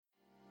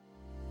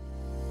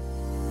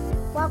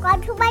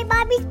Welcome to my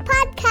mommy's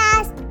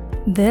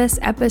podcast. This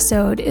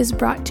episode is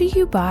brought to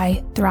you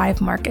by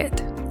Thrive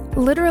Market.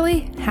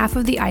 Literally half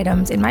of the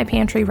items in my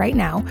pantry right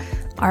now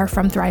are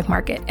from Thrive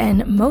Market,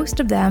 and most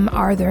of them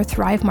are their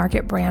Thrive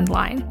Market brand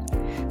line.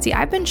 See,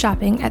 I've been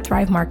shopping at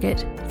Thrive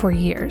Market for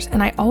years,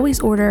 and I always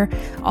order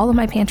all of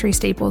my pantry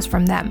staples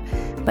from them.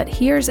 But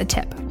here's a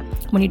tip.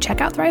 When you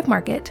check out Thrive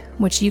Market,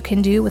 which you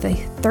can do with a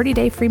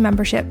 30-day free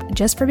membership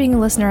just for being a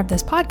listener of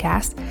this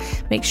podcast,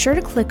 make sure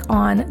to click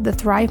on the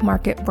Thrive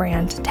Market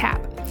brand tab.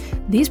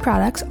 These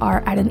products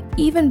are at an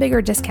even bigger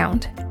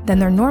discount than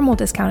their normal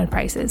discounted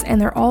prices,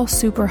 and they're all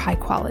super high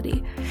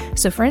quality.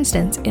 So for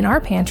instance, in our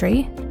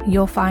pantry,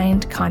 you'll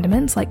find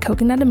condiments like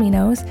coconut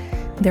aminos,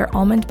 their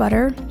almond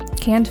butter,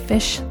 canned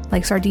fish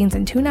like sardines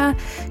and tuna,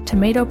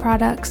 tomato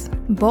products,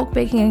 bulk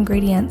baking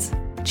ingredients,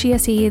 chia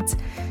seeds,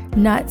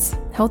 nuts,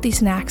 healthy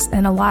snacks,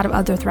 and a lot of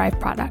other Thrive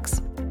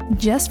products.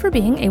 Just for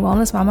being a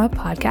Wellness Mama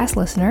podcast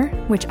listener,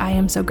 which I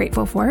am so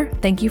grateful for,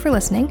 thank you for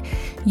listening,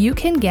 you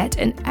can get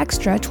an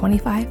extra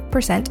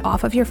 25%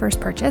 off of your first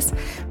purchase,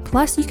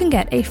 plus you can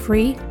get a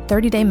free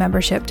 30-day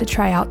membership to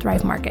try out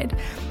Thrive Market.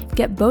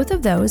 Get both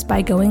of those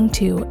by going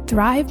to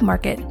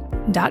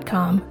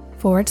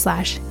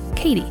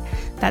thrivemarket.com/Katie.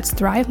 That's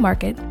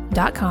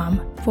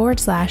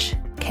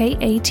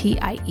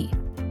thrivemarket.com/KATIE.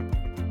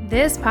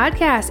 This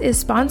podcast is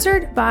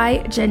sponsored by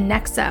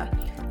Genexa.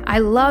 I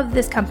love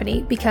this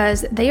company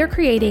because they are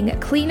creating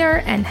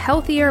cleaner and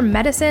healthier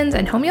medicines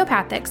and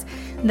homeopathics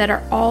that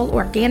are all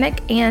organic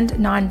and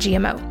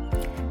non-GMO.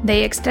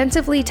 They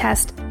extensively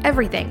test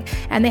everything,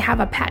 and they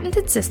have a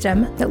patented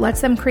system that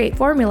lets them create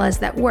formulas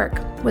that work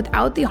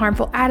without the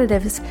harmful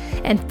additives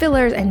and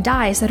fillers and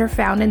dyes that are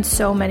found in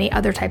so many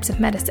other types of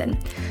medicine.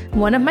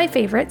 One of my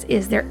favorites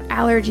is their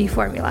allergy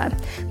formula.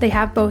 They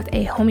have both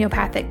a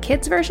homeopathic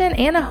kids version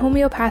and a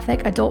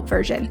homeopathic adult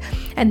version,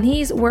 and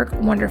these work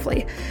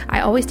wonderfully. I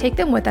always take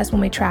them with us when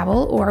we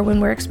travel or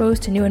when we're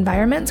exposed to new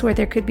environments where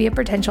there could be a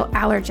potential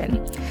allergen.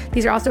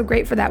 These are also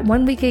great for that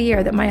 1 week a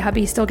year that my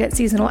hubby still gets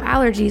seasonal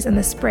allergies in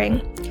the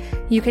spring.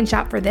 You can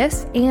shop for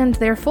this and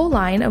their full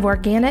line of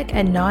organic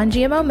and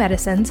non-GMO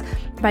medicines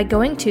by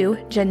going to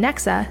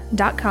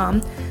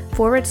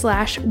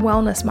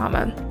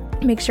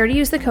genexa.com/wellnessmama. Make sure to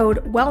use the code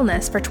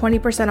WELLNESS for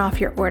 20%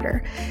 off your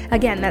order.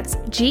 Again, that's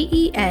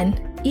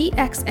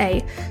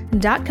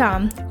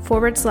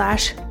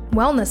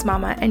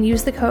GENEXA.com/wellnessmama and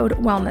use the code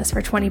WELLNESS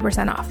for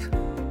 20% off.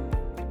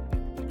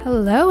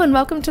 Hello and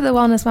welcome to the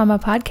Wellness Mama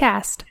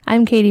podcast.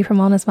 I'm Katie from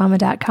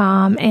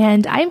wellnessmama.com,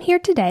 and I'm here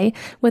today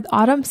with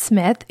Autumn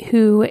Smith,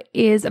 who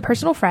is a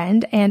personal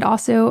friend and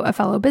also a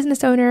fellow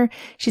business owner.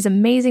 She's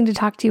amazing to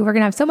talk to. We're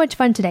going to have so much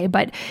fun today,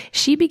 but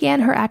she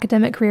began her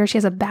academic career. She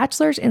has a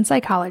bachelor's in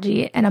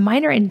psychology and a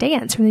minor in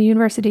dance from the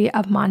University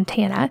of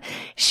Montana.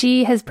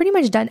 She has pretty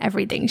much done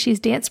everything. She's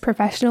danced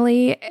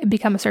professionally,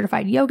 become a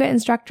certified yoga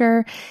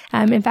instructor.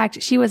 In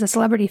fact, she was a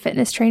celebrity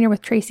fitness trainer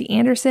with Tracy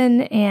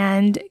Anderson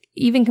and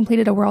even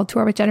completed a world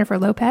tour with Jennifer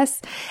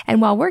Lopez. And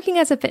while working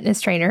as a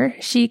fitness trainer,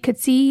 she could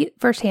see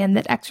firsthand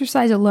that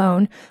exercise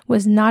alone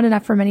was not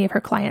enough for many of her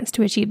clients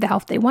to achieve the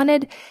health they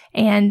wanted.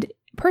 And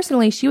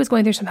personally, she was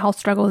going through some health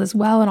struggles as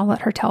well, and I'll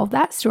let her tell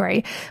that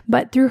story.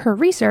 But through her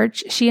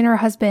research, she and her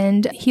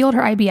husband healed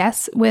her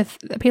IBS with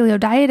a paleo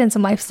diet and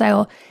some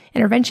lifestyle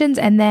interventions,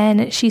 and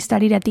then she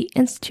studied at the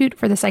Institute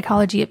for the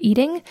Psychology of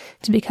Eating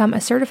to become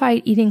a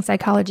certified eating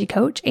psychology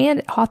coach, and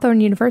at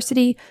Hawthorne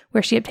University,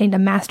 where she obtained a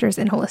master's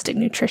in holistic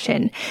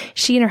nutrition.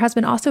 She and her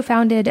husband also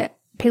founded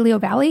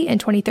Paleovalley in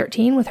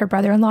 2013 with her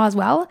brother-in-law as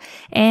well,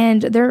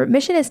 and their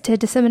mission is to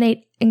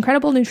disseminate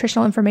incredible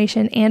nutritional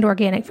information and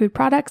organic food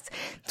products.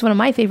 It's one of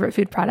my favorite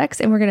food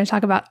products, and we're going to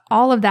talk about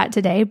all of that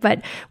today.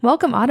 But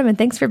welcome, Autumn, and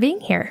thanks for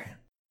being here.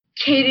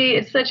 Katie,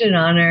 it's such an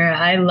honor.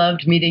 I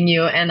loved meeting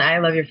you, and I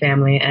love your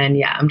family, and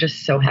yeah, I'm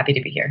just so happy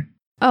to be here.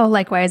 Oh,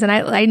 likewise. And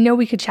I know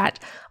we could chat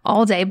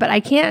all day, but I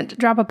can't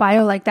drop a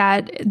bio like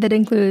that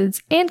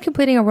includes and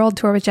completing a world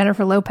tour with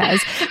Jennifer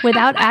Lopez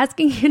without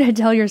asking you to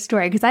tell your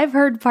story, because I've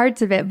heard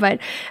parts of it. But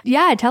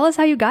yeah, tell us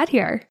how you got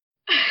here.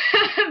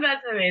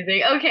 That's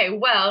amazing. Okay,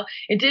 well,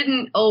 it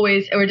didn't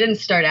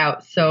start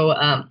out so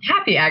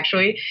happy,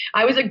 actually.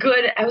 I was a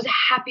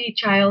happy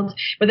child,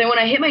 but then when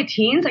I hit my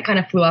teens, I kind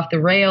of flew off the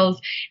rails,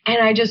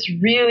 and I just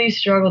really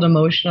struggled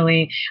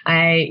emotionally.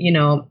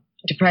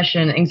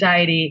 Depression,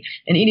 anxiety,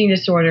 and eating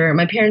disorder.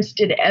 My parents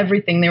did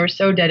everything. They were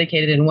so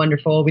dedicated and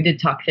wonderful. We did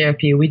talk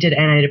therapy. We did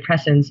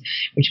antidepressants,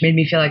 which made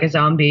me feel like a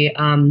zombie.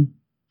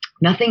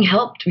 Nothing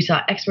helped. We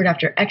saw expert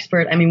after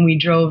expert. I mean, we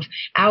drove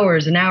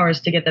hours and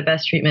hours to get the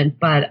best treatment.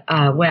 But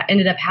what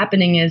ended up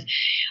happening is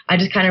I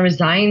just kind of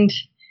resigned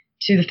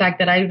to the fact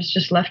that I was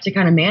just left to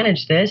kind of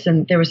manage this,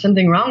 and there was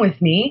something wrong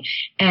with me.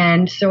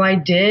 And so I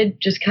did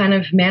just kind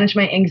of manage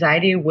my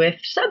anxiety with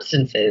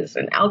substances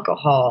and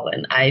alcohol.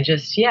 And I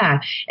just,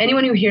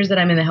 anyone who hears that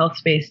I'm in the health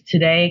space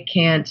today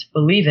can't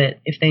believe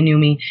it if they knew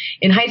me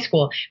in high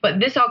school. But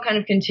this all kind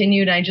of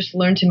continued. I just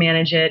learned to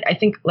manage it. I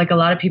think like a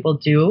lot of people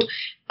do,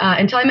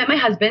 until I met my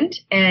husband.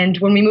 And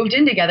when we moved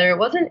in together, it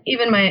wasn't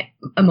even my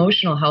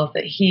emotional health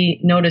that he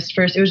noticed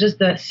first. It was just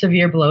the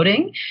severe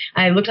bloating.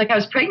 I looked like I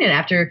was pregnant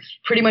after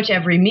pretty much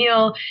every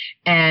meal.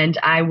 And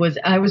I was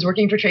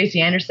working for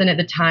Tracy Anderson at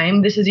the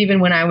time. This is even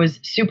when I was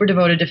super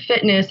devoted to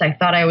fitness. I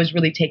thought I was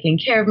really taking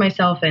care of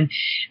myself, and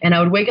I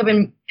would wake up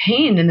in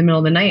pain in the middle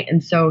of the night.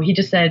 And so he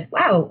just said,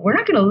 wow, we're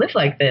not going to live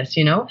like this.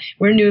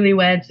 We're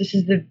newlyweds. This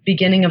is the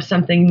beginning of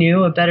something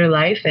new, a better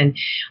life. And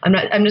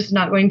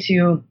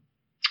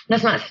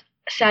that's not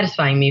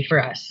satisfying me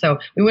for us. So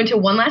we went to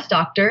one last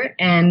doctor,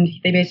 and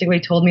they basically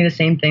told me the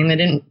same thing.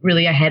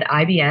 I had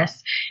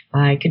IBS.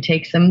 I could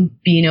take some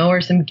Beano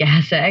or some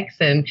Gas X,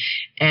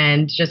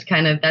 and just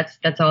kind of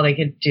that's all they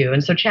could do.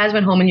 And so Chaz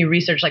went home and he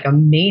researched like a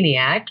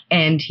maniac,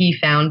 and he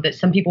found that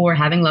some people were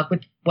having luck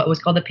with what was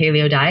called the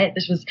paleo diet.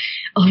 This was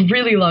a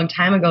really long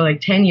time ago, like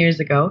 10 years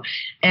ago.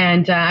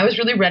 And I was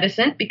really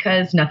reticent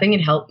because nothing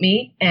had helped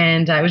me,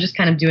 and I was just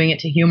kind of doing it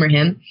to humor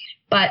him.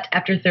 But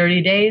after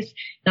 30 days,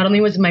 not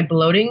only was my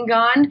bloating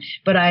gone,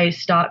 but I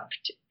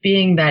stopped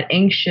being that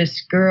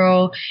anxious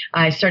girl.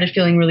 I started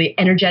feeling really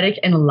energetic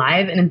and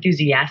alive and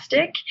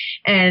enthusiastic,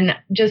 and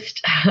just,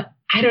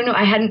 I don't know,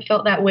 I hadn't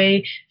felt that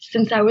way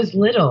since I was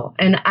little.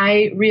 And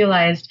I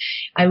realized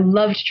I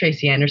loved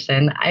Tracy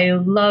Anderson. I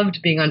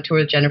loved being on tour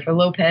with Jennifer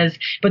Lopez.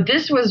 But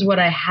this was what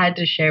I had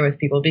to share with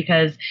people,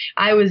 because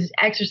I was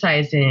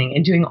exercising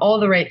and doing all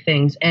the right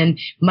things. And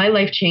my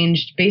life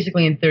changed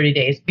basically in 30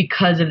 days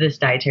because of this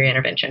dietary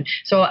intervention.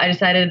 So I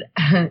decided,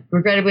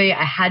 regrettably,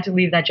 I had to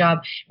leave that job,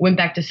 went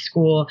back to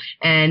school,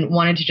 and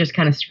wanted to just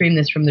kind of scream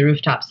this from the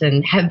rooftops,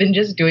 and have been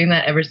just doing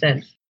that ever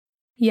since.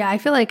 Yeah, I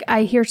feel like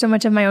I hear so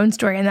much of my own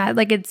story in that.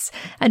 Like, it's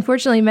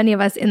unfortunately many of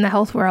us in the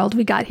health world,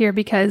 we got here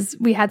because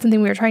we had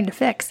something we were trying to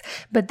fix.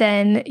 But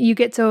then you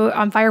get so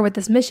on fire with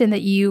this mission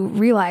that you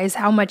realize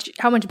how much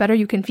better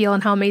you can feel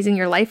and how amazing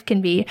your life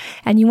can be.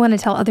 And you want to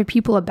tell other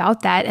people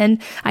about that. And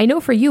I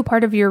know for you,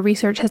 part of your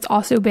research has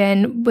also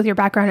been with your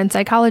background in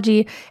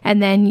psychology,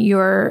 and then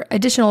your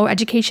additional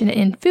education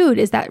in food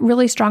is that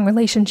really strong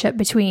relationship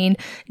between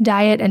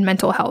diet and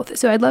mental health.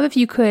 So I'd love if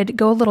you could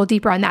go a little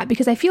deeper on that,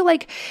 because I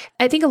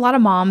think a lot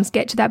of moms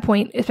get to that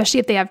point, especially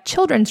if they have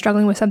children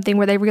struggling with something,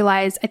 where they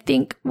realize, I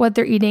think what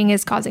they're eating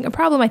is causing a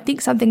problem. I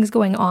think something's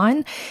going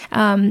on.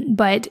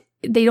 But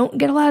they don't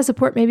get a lot of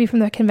support maybe from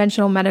the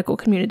conventional medical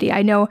community.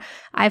 I know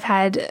I've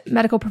had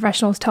medical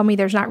professionals tell me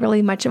there's not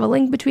really much of a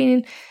link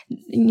between,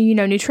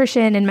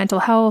 nutrition and mental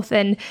health.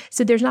 And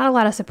so there's not a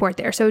lot of support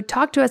there. So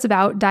talk to us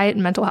about diet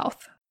and mental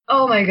health.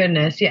 Oh my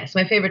goodness. Yes.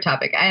 My favorite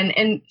topic.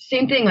 And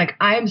same thing, like,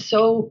 I'm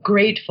so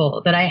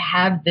grateful that I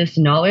have this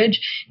knowledge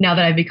now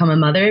that I've become a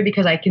mother,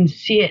 because I can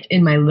see it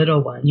in my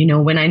little one.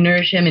 When I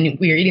nourish him and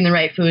we are eating the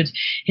right foods,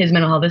 his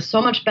mental health is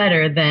so much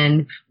better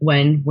than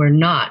when we're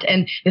not.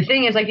 And the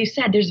thing is, like you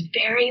said, there's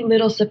very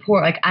little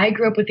support. Like, I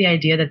grew up with the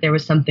idea that there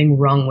was something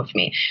wrong with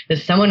me, that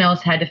someone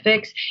else had to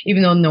fix,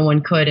 even though no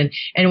one could.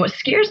 And what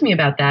scares me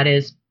about that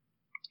is,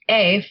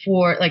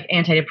 for like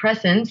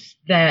antidepressants,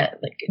 that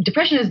like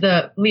depression is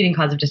the leading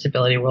cause of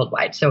disability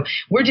worldwide. So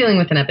we're dealing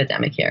with an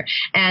epidemic here.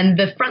 And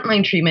the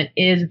frontline treatment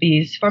is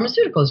these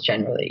pharmaceuticals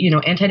generally,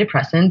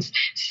 antidepressants.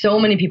 So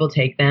many people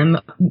take them.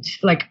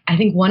 Like, I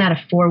think 1 out of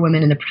 4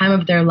 women in the prime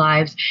of their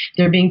lives,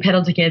 they're being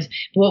peddled to kids.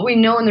 But what we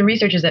know in the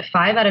research is that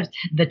 5 out of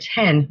the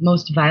 10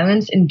 most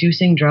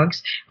violence-inducing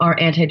drugs are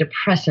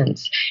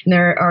antidepressants. And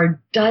there are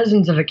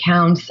dozens of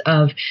accounts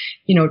of,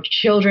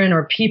 children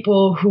or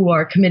people who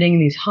are committing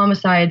these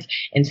homicides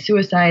and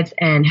suicides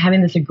and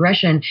having this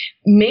aggression,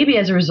 maybe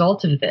as a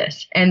result of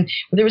this. And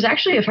there was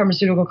actually a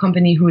pharmaceutical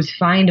company who was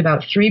fined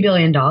about $3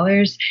 billion,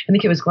 I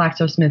think it was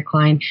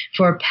GlaxoSmithKline,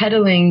 for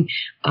peddling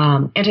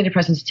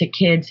antidepressants to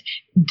kids,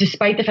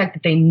 despite the fact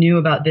that they knew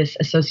about this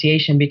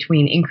association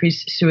between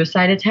increased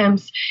suicide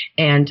attempts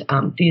and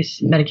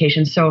these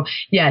medications. So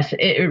yes,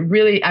 it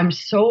really, I'm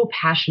so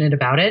passionate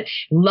about it.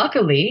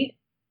 Luckily,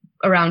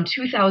 around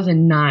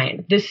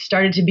 2009, this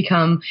started to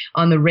become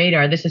on the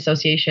radar, this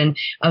association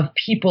of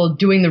people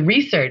doing the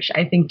research.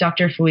 I think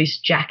Dr. Felice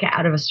Jacka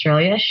out of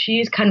Australia,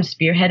 she's kind of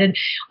spearheaded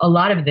a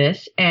lot of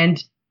this.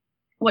 And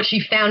what she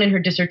found in her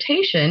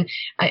dissertation,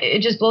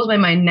 it just blows my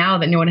mind now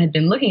that no one had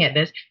been looking at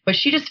this, but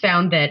she just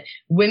found that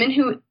women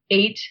who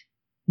ate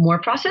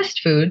more processed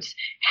foods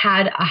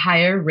had a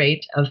higher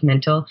rate of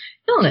mental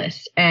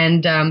illness.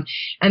 And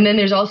then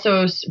there's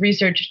also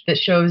research that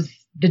shows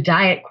the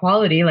diet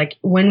quality. Like,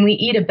 when we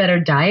eat a better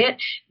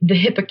diet, the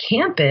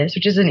hippocampus,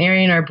 which is an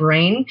area in our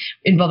brain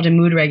involved in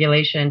mood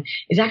regulation,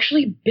 is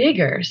actually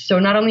bigger. So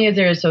not only is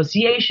there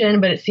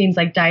association, but it seems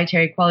like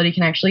dietary quality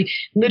can actually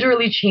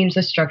literally change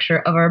the structure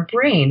of our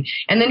brain.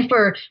 And then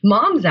for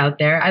moms out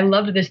there, I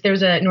loved this.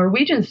 There's a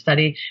Norwegian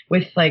study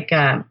with like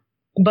a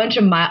bunch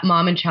of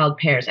mom and child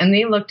pairs, and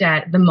they looked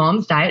at the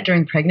mom's diet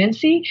during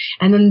pregnancy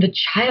and then the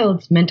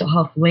child's mental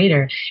health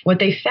later. What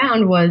they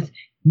found was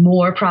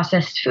more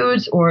processed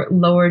foods or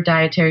lower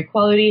dietary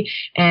quality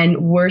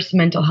and worse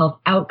mental health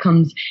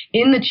outcomes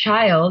in the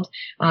child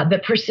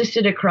that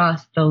persisted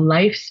across the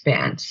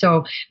lifespan.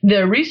 So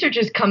the research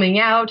is coming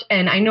out,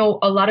 and I know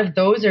a lot of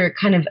those are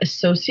kind of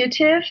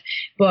associative,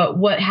 but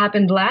what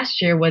happened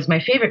last year was my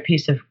favorite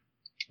piece of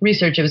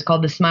research. It was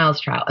called the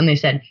SMILES trial. And they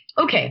said,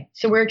 okay,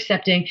 so we're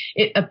accepting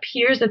it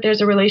appears that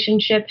there's a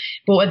relationship,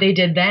 but what they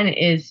did then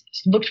is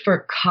looked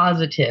for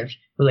causative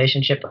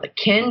relationship. Like,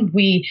 can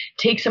we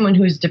take someone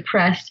who's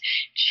depressed,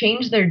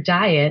 change their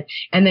diet,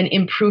 and then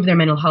improve their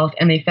mental health?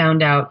 And they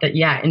found out that,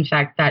 yeah, in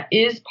fact, that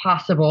is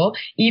possible,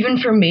 even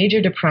for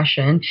major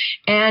depression.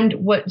 And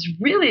what's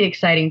really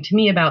exciting to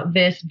me about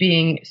this,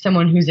 being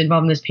someone who's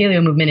involved in this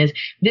paleo movement, is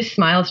this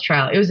SMILES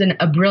trial. It was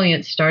a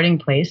brilliant starting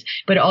place,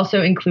 but it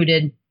also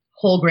included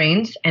whole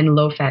grains and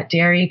low-fat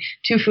dairy,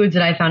 two foods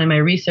that I found in my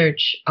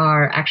research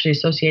are actually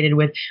associated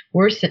with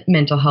worse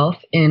mental health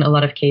in a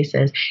lot of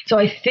cases. So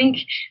I think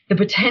the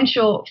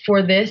potential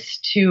for this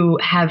to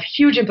have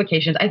huge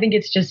implications, I think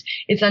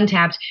it's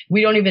untapped.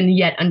 We don't even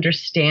yet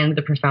understand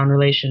the profound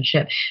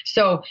relationship.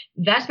 So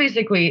that's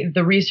basically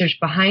the research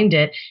behind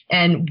it.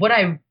 And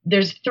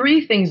there's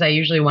three things I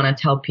usually want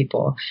to tell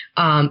people.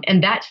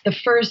 And that's the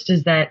first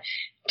is that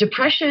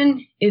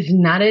depression is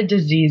not a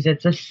disease,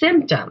 it's a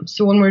symptom.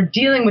 So when we're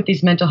dealing with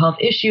these mental health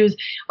issues,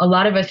 a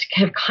lot of us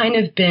have kind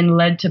of been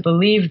led to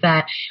believe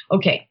that,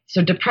 okay,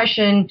 so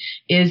depression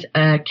is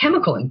a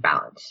chemical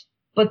imbalance.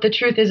 But the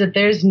truth is that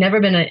there's never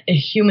been a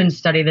human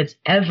study that's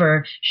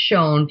ever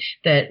shown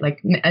that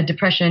like a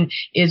depression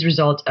is a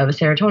result of a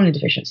serotonin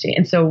deficiency.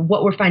 And so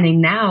what we're finding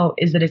now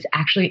is that it's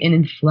actually an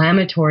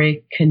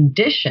inflammatory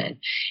condition.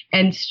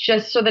 And it's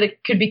just so that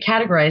it could be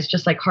categorized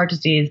just like heart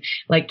disease,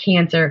 like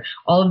cancer,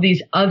 all of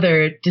these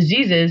other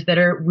diseases that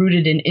are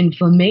rooted in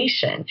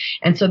inflammation.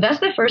 And so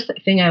that's the first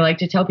thing I like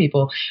to tell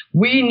people.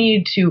 We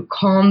need to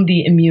calm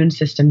the immune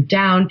system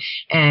down,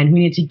 and we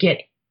need to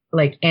get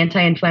like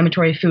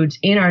anti-inflammatory foods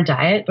in our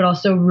diet, but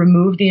also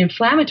remove the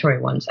inflammatory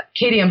ones.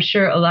 Katie, I'm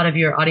sure a lot of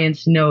your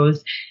audience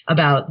knows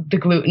about the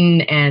gluten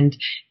and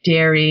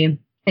dairy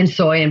and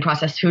soy and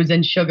processed foods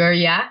and sugar.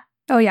 Yeah?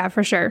 Oh, yeah,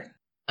 for sure.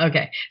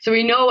 Okay. So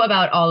we know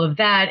about all of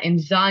that and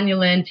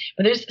zonulin,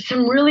 but there's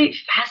some really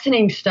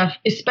fascinating stuff,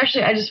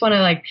 especially I just want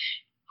to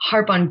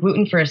harp on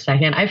gluten for a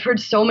second. I've heard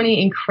so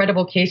many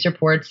incredible case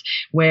reports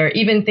where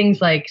even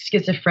things like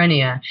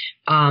schizophrenia,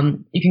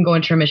 you can go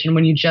into remission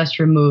when you just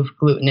remove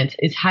gluten.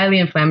 It's highly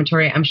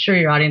inflammatory. I'm sure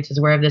your audience is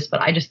aware of this, but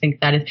I just think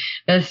that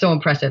is so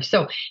impressive.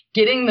 So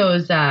getting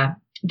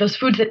those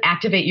foods that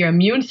activate your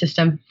immune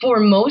system for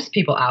most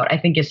people out, I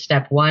think, is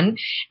step one.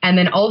 And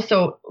then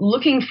also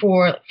looking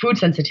for food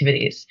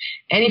sensitivities,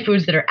 any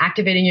foods that are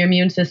activating your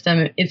immune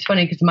system. It's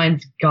funny because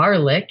mine's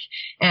garlic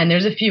and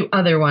there's a few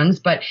other ones,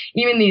 but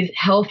even these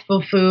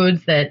healthful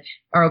foods that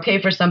are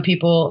okay for some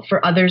people,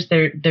 for others,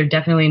 they're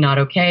definitely not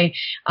okay.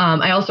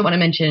 I also want to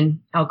mention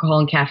alcohol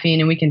and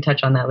caffeine, and we can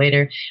touch on that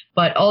later.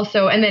 But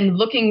also, and then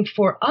looking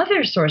for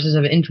other sources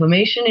of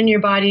inflammation in your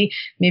body.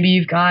 Maybe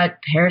you've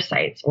got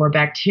parasites or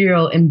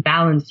bacterial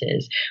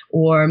imbalances,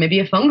 or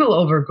maybe a fungal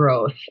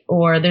overgrowth,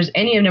 or there's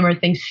any number of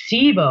things.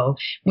 SIBO,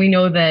 we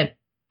know that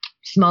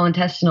small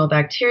intestinal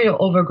bacterial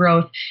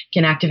overgrowth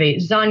can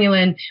activate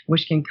zonulin,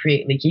 which can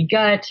create leaky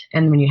gut.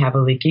 And when you have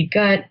a leaky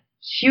gut,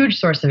 huge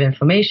source of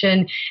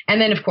inflammation.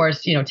 And then, of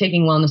course,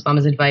 taking Wellness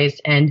Mama's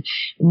advice and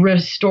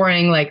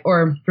restoring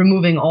or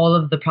removing all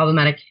of the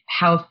problematic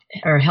health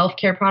or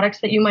healthcare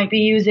products that you might be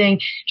using.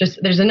 Just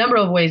there's a number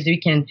of ways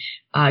we can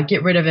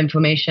get rid of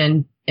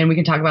inflammation, and we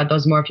can talk about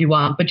those more if you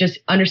want. But just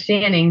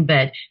understanding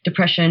that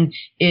depression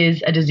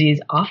is a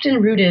disease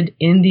often rooted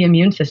in the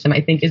immune system,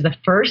 I think, is the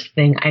first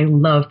thing I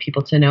love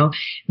people to know.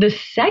 The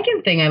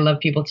second thing I love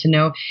people to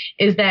know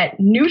is that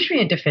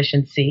nutrient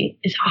deficiency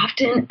is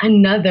often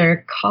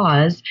another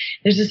cause.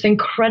 There's this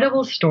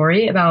incredible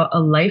story about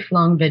a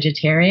lifelong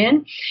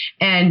vegetarian,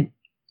 and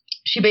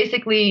she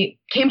basically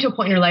came to a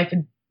point in her life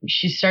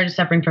she started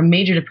suffering from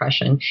major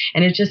depression,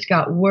 and it just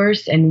got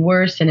worse and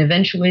worse. And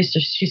eventually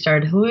she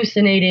started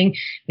hallucinating.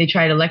 They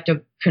tried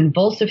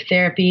electroconvulsive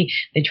therapy.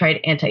 They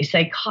tried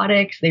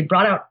antipsychotics. They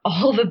brought out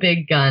all the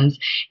big guns,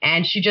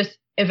 and she just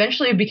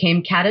eventually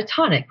became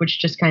catatonic, which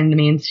just kind of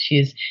means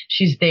she's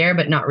there,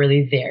 but not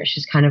really there.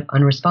 She's kind of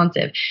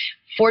unresponsive.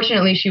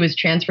 Fortunately, she was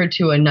transferred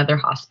to another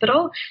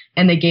hospital,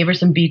 and they gave her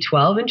some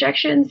B12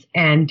 injections.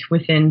 And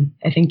within,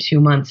 I think, 2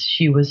 months,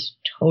 she was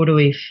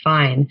totally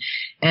fine.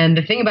 And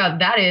the thing about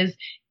that is,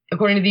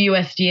 according to the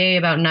USDA,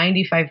 about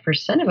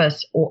 95% of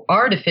us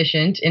are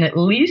deficient in at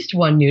least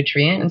one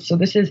nutrient. And so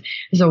this is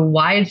a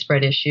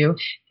widespread issue.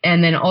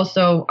 And then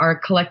also our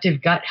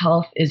collective gut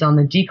health is on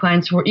the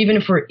decline. So even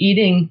if we're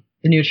eating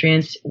the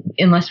nutrients,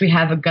 unless we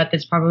have a gut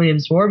that's probably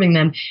absorbing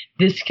them,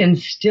 this can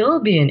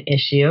still be an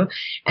issue.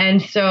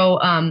 And so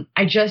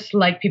I just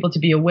like people to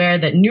be aware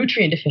that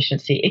nutrient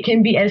deficiency, it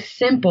can be as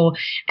simple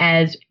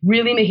as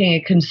really making a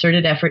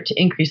concerted effort to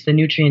increase the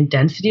nutrient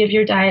density of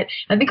your diet.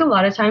 I think a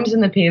lot of times in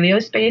the paleo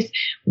space,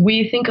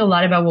 we think a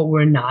lot about what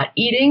we're not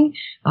eating,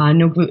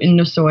 no gluten,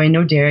 no soy,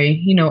 no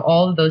dairy,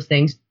 all of those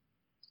things.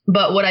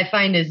 But what I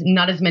find is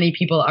not as many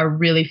people are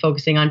really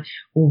focusing on,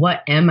 well,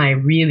 what am I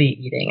really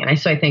eating? And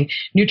so I think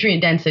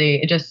nutrient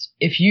density,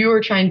 if you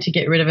are trying to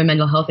get rid of a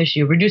mental health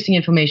issue, reducing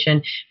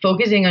inflammation,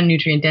 focusing on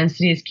nutrient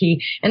density is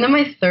key. And then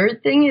my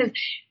third thing is,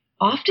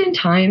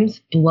 oftentimes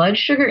blood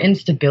sugar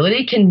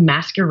instability can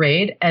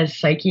masquerade as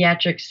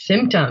psychiatric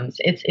symptoms.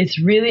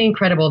 It's really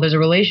incredible. There's a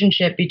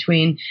relationship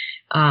between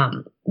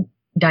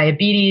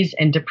diabetes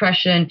and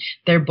depression.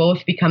 They're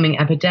both becoming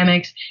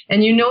epidemics.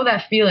 And you know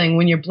that feeling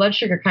when your blood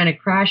sugar kind of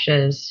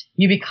crashes,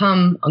 you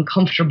become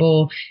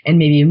uncomfortable and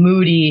maybe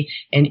moody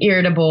and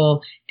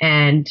irritable.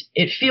 And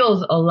it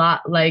feels a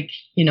lot like,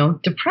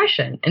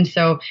 depression. And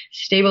so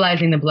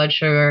stabilizing the blood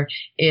sugar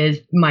is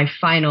my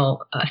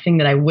final thing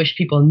that I wish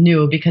people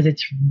knew, because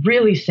it's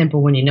really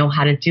simple when you know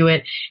how to do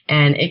it.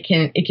 And it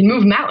can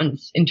move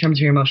mountains in terms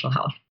of your emotional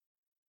health.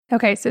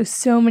 Okay,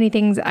 so many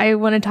things I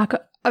want to talk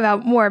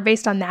about more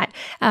based on that.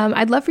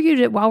 I'd love for you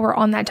to, while we're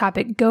on that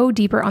topic, go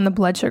deeper on the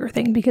blood sugar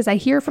thing, because I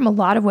hear from a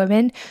lot of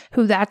women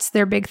who that's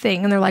their big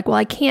thing. And they're like, well,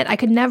 I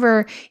could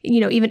never,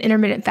 even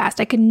intermittent fast.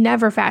 I could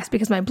never fast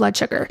because my blood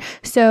sugar.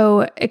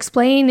 So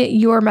explain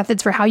your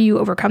methods for how you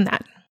overcome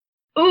that.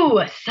 Ooh,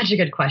 such a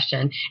good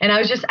question. And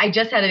I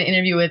just had an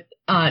interview with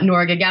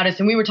Nora Gagaudis,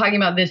 and we were talking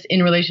about this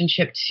in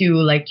relationship to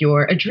like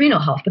your adrenal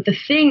health. But the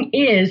thing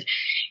is,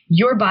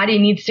 your body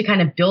needs to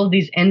kind of build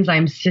these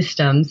enzyme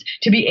systems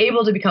to be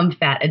able to become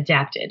fat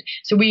adapted.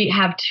 So we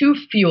have two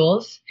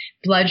fuels,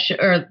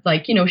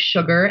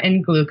 sugar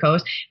and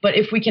glucose. But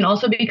if we can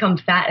also become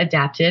fat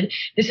adapted,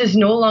 this is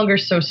no longer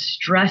so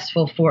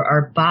stressful for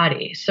our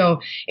body. So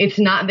it's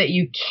not that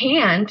you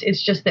can't,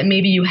 it's just that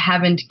maybe you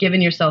haven't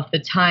given yourself the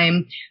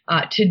time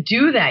to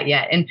do that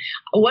yet. And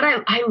what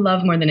I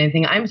love more than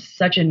anything, I'm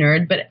such a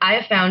nerd, but I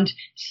have found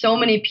so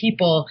many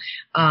people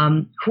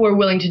who are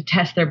willing to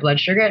test their blood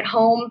sugar at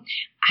home.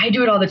 I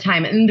do it all the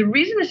time. And the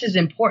reason this is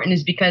important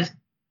is because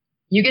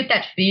you get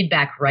that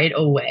feedback right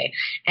away.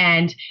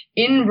 And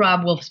in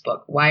Rob Wolf's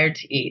book, Wired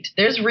to Eat,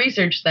 there's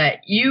research that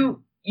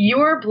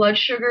your blood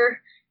sugar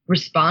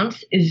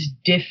response is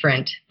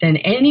different than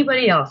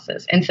anybody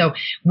else's. And so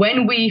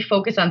when we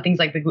focus on things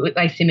like the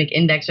glycemic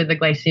index or the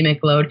glycemic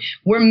load,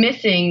 we're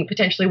missing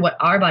potentially what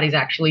our body's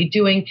actually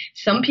doing.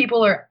 Some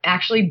people are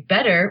actually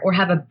better or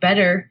have a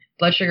better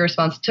blood sugar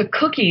response to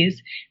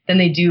cookies than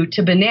they do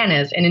to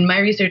bananas. And in my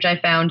research, I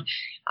found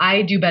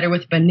I do better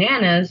with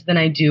bananas than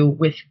I do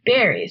with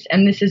berries.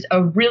 And this is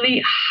a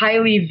really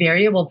highly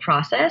variable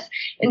process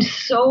and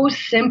so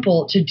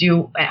simple to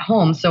do at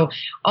home. So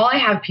all I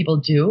have people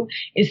do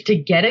is to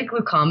get a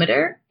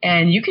glucometer,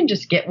 and you can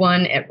just get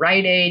one at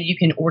Rite Aid. You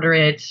can order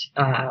it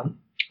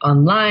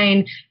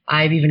online.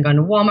 I've even gone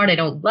to Walmart. I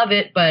don't love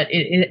it, but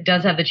it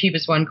does have the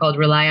cheapest one called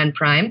Rely on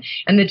Prime.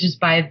 And then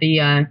just buy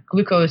the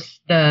glucose,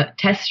 the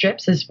test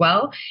strips as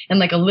well, and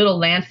like a little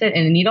lancet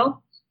and a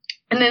needle.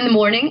 And then in the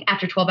morning,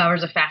 after 12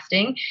 hours of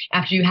fasting,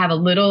 after you have a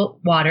little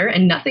water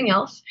and nothing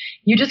else,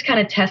 you just kind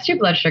of test your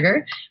blood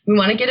sugar. We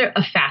want to get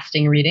a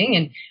fasting reading,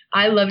 and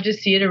I love to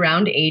see it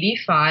around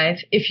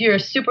 85. If you're a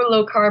super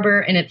low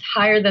carber and it's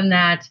higher than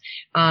that,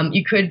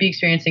 you could be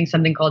experiencing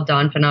something called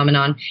dawn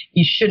phenomenon.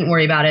 You shouldn't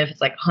worry about it. If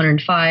it's like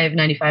 105,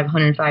 95,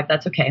 105,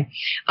 that's okay.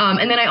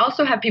 And then I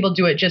also have people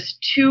do it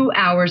just 2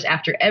 hours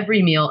after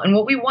every meal. And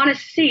what we want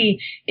to see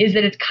is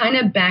that it's kind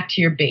of back to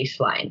your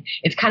baseline.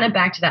 It's kind of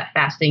back to that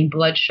fasting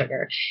blood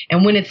sugar.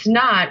 And when it's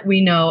not, we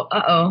know,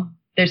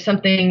 there's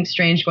something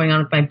strange going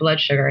on with my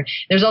blood sugar.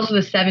 There's also the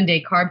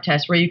 7-day carb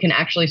test where you can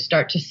actually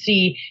start to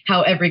see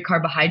how every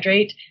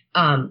carbohydrate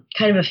kind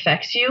of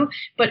affects you.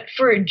 But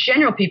for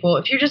general people,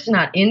 if you're just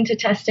not into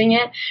testing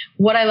it,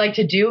 what I like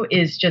to do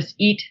is just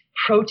eat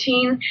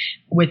protein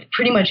with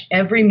pretty much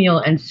every meal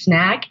and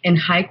snack and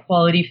high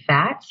quality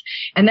fats.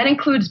 And that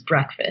includes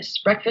breakfast.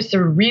 Breakfast's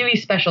a really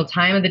special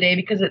time of the day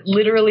because it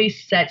literally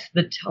sets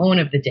the tone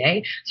of the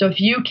day. So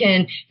if you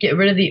can get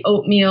rid of the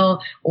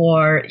oatmeal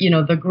or,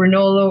 the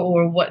granola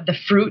or what the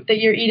fruit that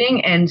you're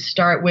eating and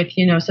start with,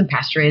 some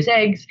pasture-raised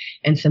eggs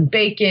and some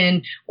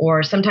bacon,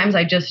 or sometimes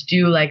I just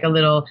do like a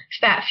little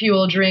fat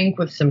fuel drink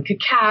with some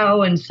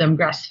cacao and some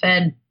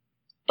grass-fed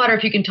butter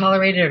if you can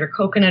tolerate it, or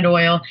coconut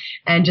oil,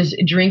 and just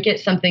drink it,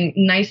 something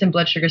nice and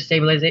blood sugar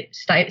stabilizing.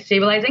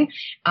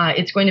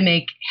 It's going to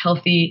make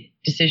healthy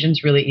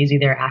decisions really easy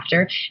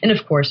thereafter. And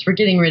of course, we're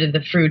getting rid of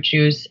the fruit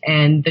juice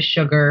and the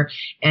sugar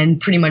and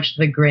pretty much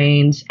the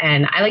grains.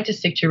 And I like to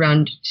stick to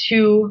around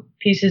 2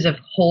 pieces of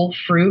whole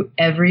fruit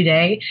every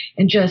day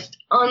and just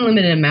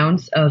unlimited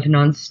amounts of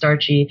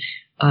non-starchy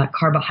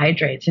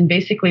carbohydrates. And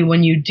basically,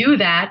 when you do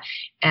that,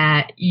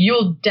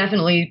 you'll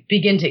definitely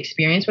begin to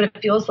experience what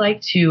it feels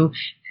like to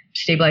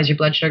stabilize your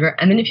blood sugar.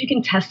 And then if you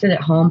can test it at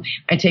home,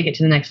 I take it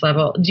to the next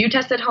level. Do you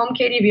test at home,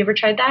 Katie? Have you ever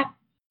tried that?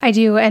 I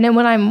do. And then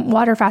when I'm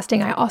water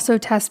fasting, I also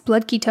test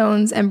blood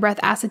ketones and breath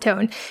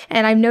acetone.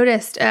 And I've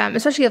noticed,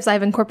 especially as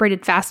I've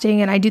incorporated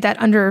fasting, and I do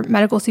that under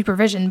medical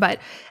supervision, but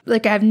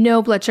like I have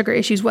no blood sugar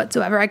issues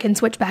whatsoever. I can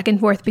switch back and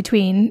forth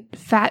between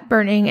fat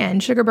burning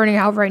and sugar burning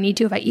however I need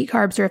to, if I eat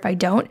carbs or if I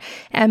don't.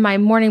 And my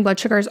morning blood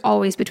sugar is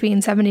always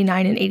between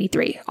 79 and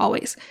 83,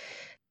 always.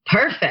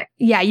 Perfect.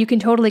 Yeah, you can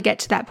totally get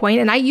to that point.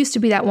 And I used to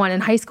be that one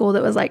in high school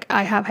that was like,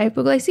 I have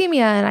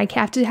hypoglycemia and I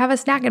have to have a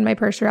snack in my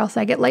purse or else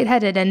I get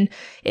lightheaded. And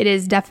it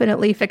is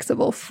definitely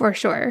fixable for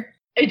sure.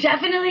 It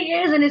definitely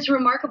is. And it's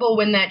remarkable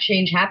when that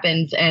change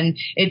happens. And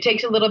it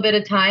takes a little bit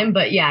of time.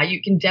 But yeah, you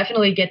can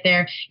definitely get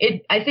there.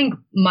 I think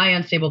my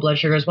unstable blood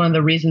sugar is one of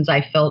the reasons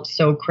I felt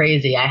so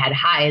crazy. I had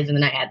highs and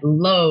then I had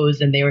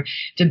lows and they were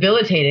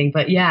debilitating.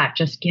 But yeah,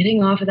 just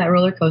getting off of that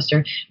roller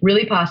coaster,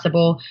 really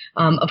possible.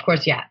 Of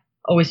course, yeah,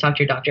 always talk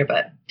to your doctor.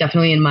 But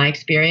definitely in my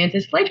experience,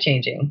 it's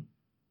life-changing.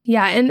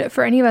 Yeah. And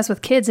for any of us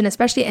with kids, and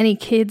especially any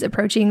kids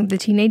approaching the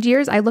teenage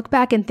years, I look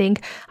back and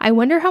think, I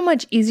wonder how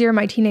much easier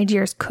my teenage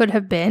years could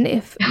have been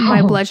if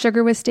my blood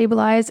sugar was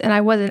stabilized and I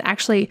wasn't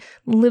actually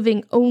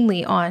living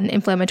only on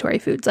inflammatory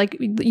foods. Like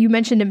you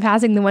mentioned in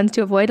passing, the ones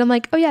to avoid. I'm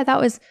like, oh yeah, that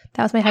was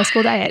my high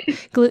school diet.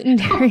 Gluten,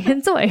 dairy,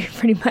 and soy,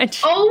 pretty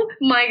much. Oh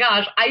my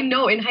gosh. I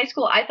know in high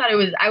school, I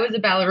was a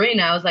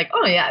ballerina. I was like,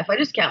 oh yeah, if I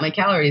just count my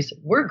calories,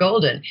 we're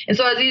golden. And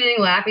so I was eating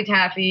Laffy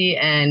Taffy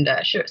and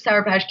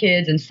Sour Patch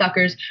Kids and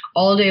Suckers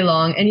all day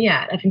long. And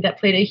yeah, I think that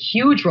played a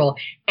huge role.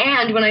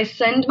 And when I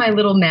send my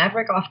little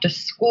Maverick off to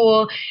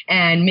school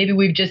and maybe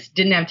we just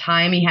didn't have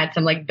time, he had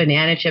some like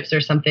banana chips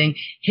or something,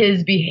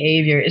 his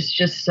behavior is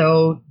just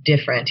so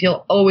different.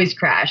 He'll always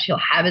crash. He'll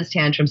have his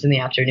tantrums in the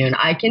afternoon.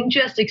 I can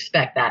just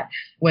expect that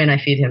when I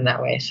feed him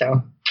that way.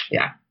 So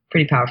yeah,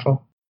 pretty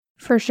powerful.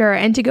 For sure.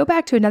 And to go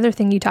back to another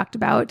thing you talked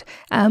about,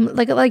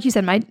 like you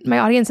said, my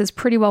audience is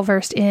pretty well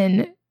versed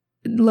in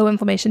low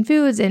inflammation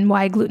foods and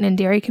why gluten and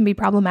dairy can be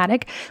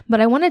problematic.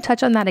 But I want to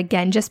touch on that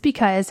again, just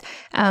because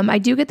I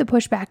do get the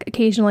pushback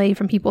occasionally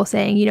from people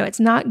saying, it's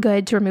not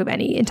good to remove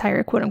any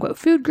entire quote unquote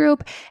food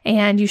group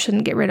and you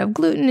shouldn't get rid of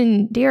gluten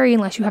and dairy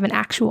unless you have an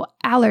actual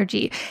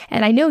allergy.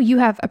 And I know you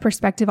have a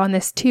perspective on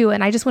this too.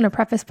 And I just want to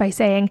preface by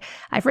saying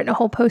I've written a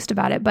whole post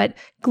about it, but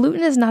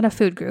gluten is not a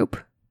food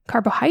group.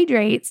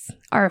 Carbohydrates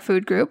are a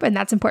food group, and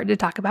that's important to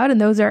talk about.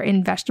 And those are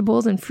in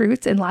vegetables and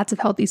fruits and lots of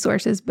healthy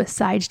sources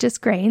besides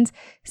just grains.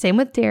 Same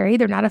with dairy.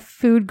 They're not a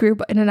food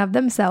group in and of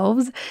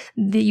themselves.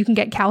 You can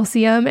get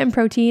calcium and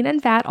protein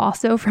and fat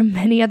also from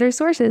many other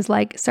sources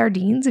like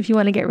sardines if you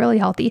want to get really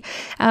healthy.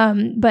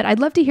 But I'd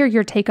love to hear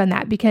your take on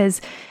that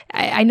because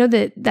I know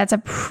that that's a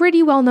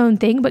pretty well-known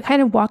thing, but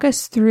kind of walk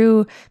us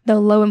through the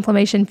low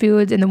inflammation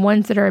foods and the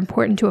ones that are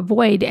important to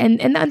avoid and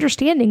the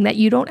understanding that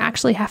you don't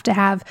actually have to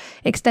have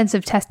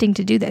extensive testing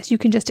to do this. You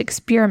can just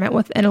experiment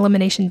with an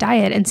elimination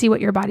diet and see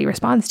what your body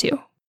responds to.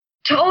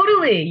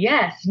 Totally.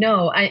 Yes.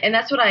 No. And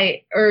that's what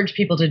I urge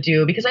people to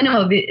do because I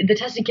know the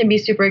testing can be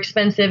super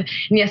expensive.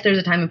 And yes, there's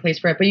a time and place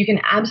for it, but you can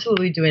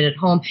absolutely do it at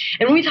home.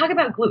 And when we talk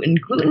about gluten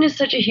is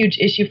such a huge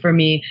issue for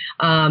me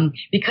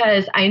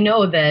because I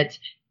know that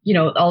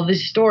all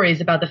these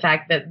stories about the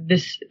fact that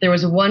there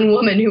was one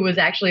woman who was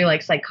actually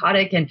like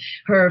psychotic and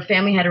her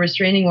family had a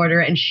restraining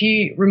order and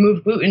she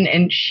removed gluten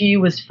and she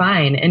was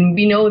fine. And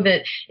we know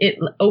that it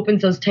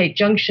opens those tight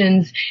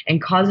junctions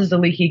and causes a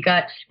leaky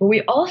gut. But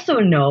we also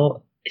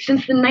know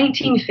since the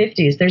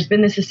 1950s, there's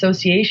been this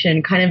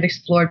association kind of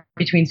explored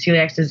between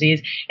celiac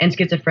disease and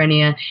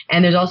schizophrenia.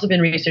 And there's also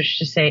been research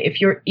to say if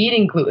you're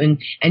eating gluten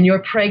and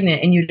you're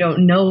pregnant and you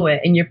don't know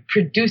it and you're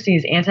producing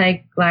these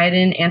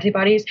anti-gliadin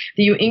antibodies,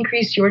 that you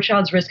increase your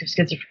child's risk of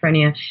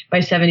schizophrenia by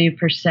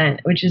 70%,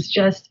 which is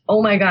just,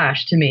 oh my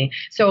gosh, to me.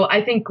 So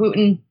I think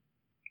gluten,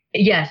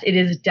 yes, it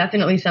is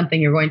definitely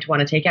something you're going to want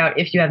to take out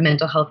if you have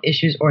mental health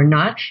issues or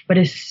not, but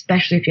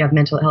especially if you have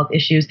mental health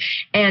issues.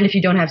 And if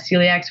you don't have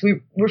celiacs,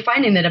 we're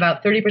finding that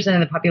about 30% of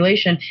the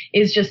population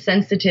is just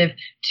sensitive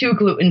to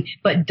gluten,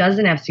 but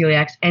doesn't have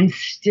celiacs and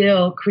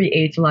still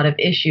creates a lot of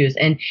issues.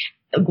 And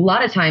a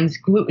lot of times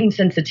gluten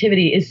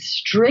sensitivity is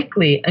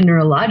strictly a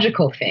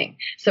neurological thing.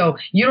 So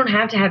you don't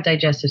have to have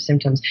digestive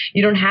symptoms.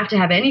 You don't have to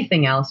have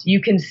anything else.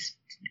 You can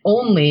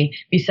only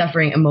be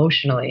suffering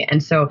emotionally.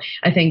 And so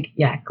I think,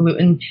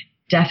 gluten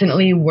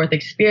definitely worth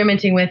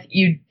experimenting with.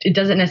 It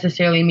doesn't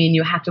necessarily mean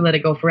you have to let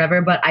it go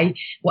forever, but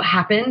what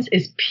happens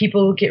is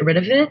people get rid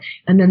of it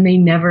and then they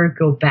never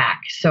go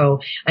back. So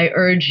I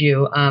urge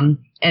you, and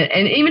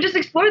even just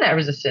explore that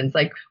resistance.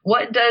 Like,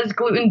 what does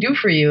gluten do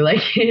for you?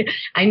 Like,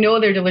 I know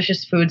they're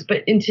delicious foods,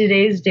 but in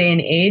today's day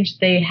and age,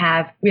 we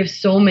have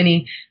so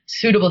many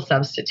suitable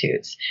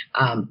substitutes.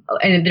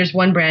 And there's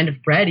one brand of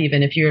bread,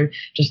 even if you're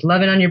just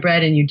loving on your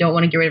bread and you don't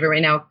want to get rid of it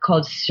right now,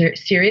 called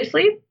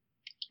Seriously.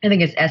 I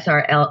think it's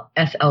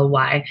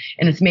SRLSLY,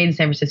 and it's made in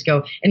San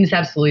Francisco, and it's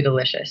absolutely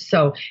delicious.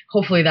 So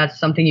hopefully that's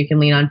something you can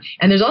lean on.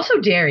 And there's also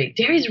dairy.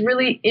 Dairy is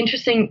really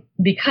interesting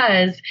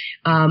because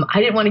I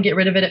didn't want to get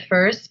rid of it at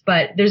first,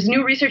 but there's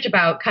new research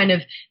about kind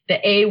of the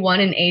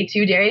A1 and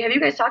A2 dairy. Have you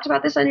guys talked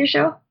about this on your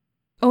show?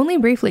 Only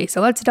briefly,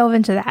 so let's delve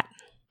into that.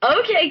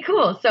 Okay,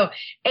 cool. So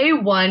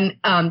A1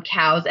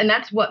 cows, and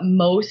that's what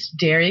most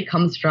dairy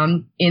comes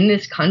from in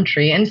this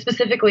country, and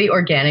specifically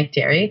organic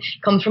dairy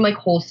comes from like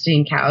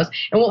Holstein cows.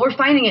 And what we're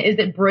finding is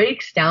it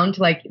breaks down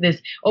to like this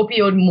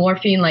opioid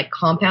morphine like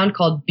compound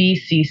called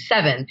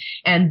BC7,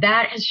 and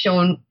that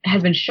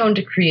has been shown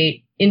to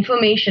create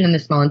inflammation in the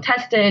small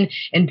intestine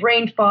and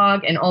brain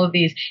fog and all of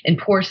these and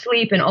poor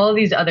sleep and all of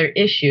these other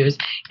issues.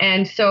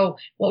 And so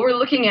what we're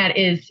looking at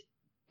is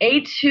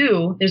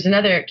A2, there's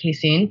another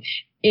casein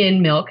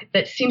in milk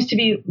that seems to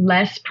be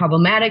less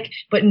problematic,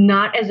 but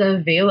not as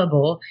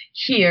available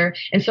here.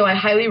 And so I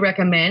highly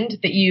recommend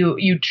that you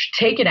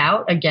take it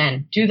out.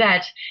 Again, do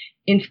that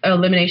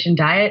elimination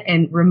diet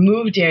and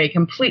remove dairy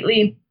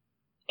completely.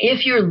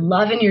 If you're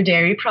loving your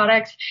dairy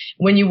products,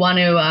 when you want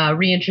to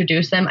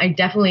reintroduce them, I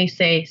definitely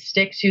say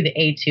stick to the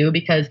A2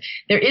 because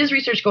there is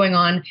research going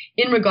on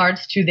in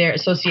regards to their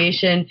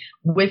association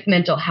with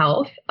mental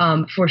health.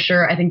 For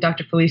sure, I think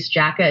Dr. Felice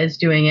Jacka is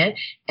doing it.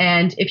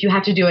 And if you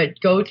have to do it,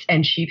 goats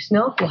and sheep's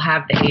milk will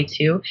have the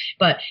A2.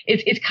 But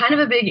it's kind of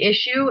a big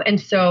issue. And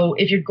so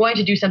if you're going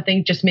to do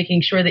something, just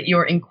making sure that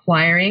you're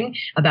inquiring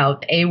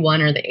about the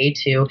A1 or the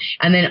A2.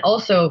 And then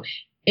also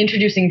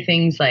introducing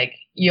things like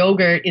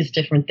yogurt is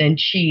different than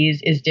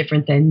cheese, is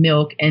different than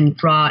milk, and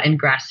raw and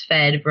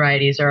grass-fed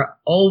varieties are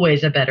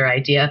always a better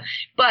idea.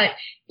 But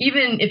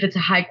even if it's a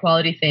high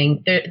quality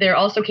thing, they're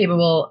also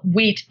capable,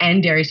 wheat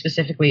and dairy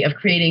specifically, of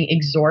creating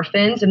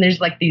exorphins. And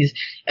there's like these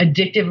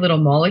addictive little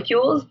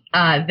molecules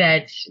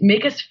that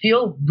make us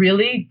feel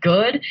really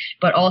good,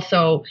 but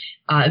also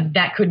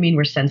that could mean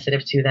we're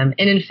sensitive to them.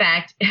 And in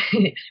fact,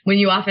 when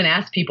you often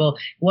ask people,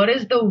 what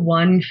is the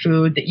one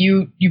food that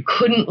you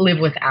couldn't live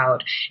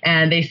without?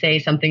 And they say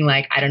something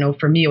like, I don't know,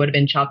 for me, it would have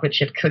been chocolate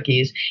chip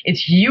cookies.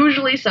 It's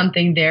usually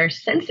something they're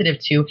sensitive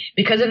to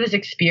because of this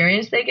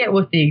experience they get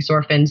with the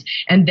exorphins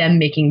and them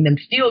making them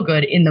feel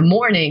good in the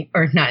morning,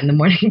 or not in the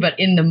morning, but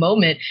in the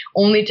moment,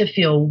 only to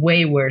feel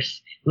way worse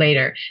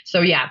later.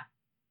 So yeah,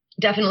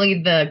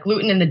 definitely the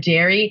gluten and the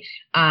dairy.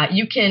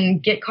 You can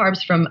get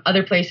carbs from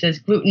other places.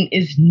 Gluten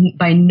is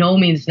by no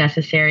means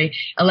necessary.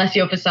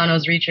 Alessio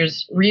Fasano's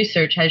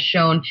research has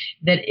shown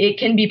that it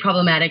can be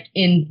problematic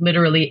in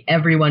literally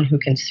everyone who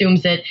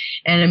consumes it.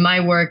 And in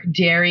my work,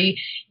 dairy,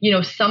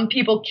 some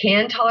people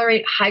can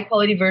tolerate high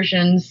quality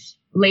versions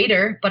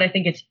later, but I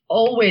think it's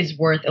always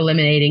worth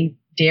eliminating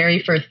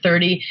dairy for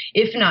 30,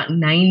 if not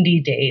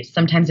 90 days.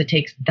 Sometimes it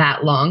takes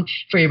that long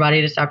for your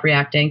body to stop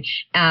reacting.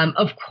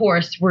 Of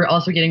course, we're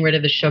also getting rid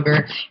of the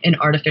sugar and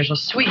artificial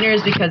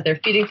sweeteners because they're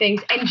feeding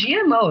things. And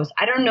GMOs,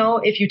 I don't know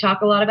if you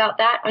talk a lot about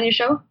that on your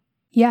show.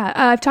 Yeah,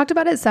 I've talked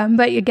about it some,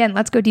 but again,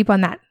 let's go deep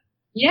on that.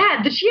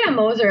 Yeah, the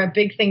GMOs are a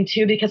big thing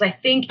too, because I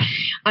think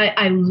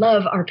I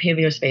love our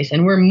paleo space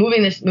and we're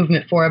moving this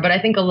movement forward. But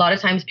I think a lot of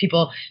times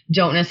people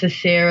don't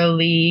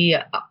necessarily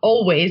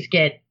always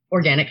get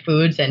organic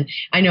foods. And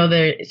I know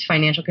there's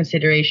financial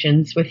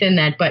considerations within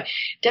that, but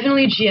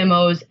definitely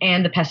GMOs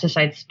and the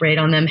pesticides sprayed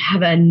on them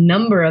have a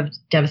number of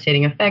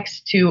devastating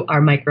effects to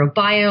our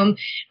microbiome.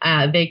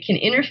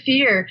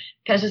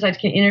 Pesticides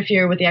can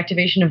interfere with the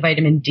activation of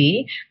vitamin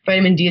D.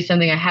 Vitamin D is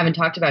something I haven't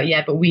talked about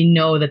yet, but we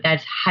know that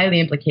that's highly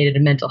implicated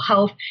in mental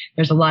health.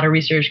 There's a lot of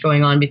research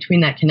going on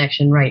between that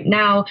connection right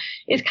now.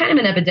 It's kind of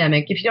an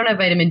epidemic. If you don't have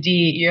vitamin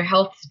D, your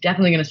health's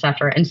definitely going to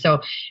suffer. And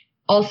so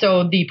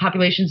also, the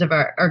populations of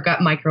our gut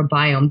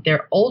microbiome,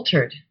 they're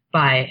altered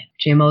by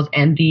GMOs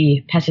and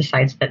the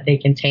pesticides that they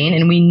contain.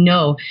 And we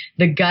know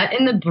the gut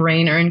and the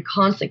brain are in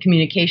constant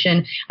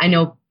communication. I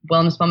know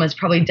Wellness Mama has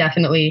probably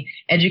definitely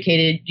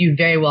educated you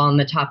very well on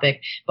the topic,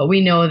 but we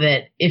know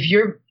that if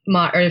you're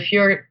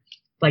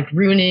like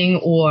ruining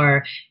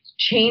or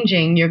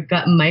changing your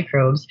gut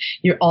microbes,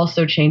 you're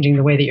also changing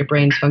the way that your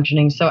brain's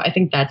functioning. So I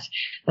think that's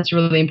a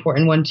really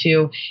important one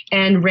too.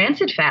 And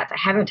rancid fats, I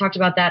haven't talked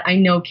about that. I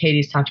know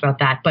Katie's talked about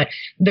that, but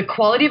the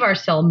quality of our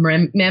cell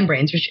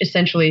membranes, which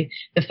essentially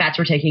the fats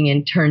we're taking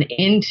in turn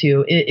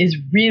into, is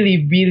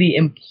really, really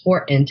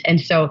important.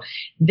 And so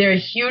they're a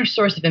huge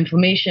source of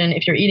inflammation.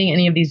 If you're eating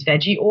any of these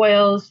veggie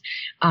oils,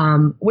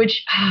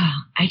 which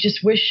I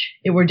just wish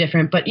it were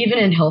different, but even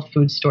in health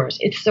food stores,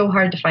 it's so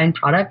hard to find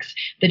products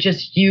that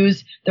just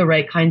use the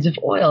right kinds of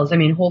oils. I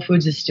mean, Whole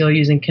Foods is still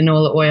using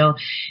canola oil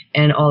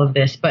and all of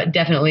this, but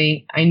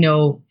definitely I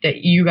know that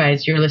you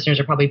guys, your listeners,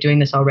 are probably doing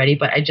this already,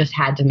 but I just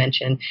had to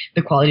mention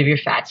the quality of your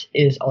fats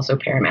is also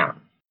paramount.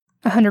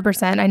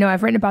 100%. I know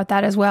I've written about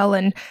that as well,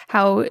 and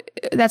how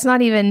that's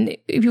not even,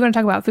 if you want to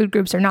talk about food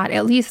groups or not,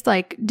 at least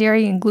like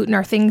dairy and gluten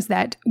are things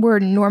that were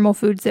normal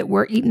foods that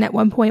were eaten at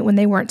one point when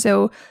they weren't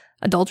so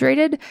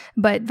adulterated,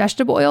 but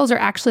vegetable oils are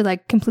actually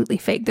like completely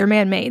fake. They're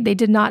man-made. They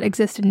did not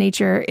exist in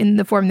nature in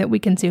the form that we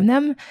consume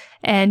them,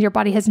 and your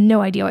body has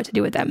no idea what to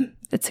do with them.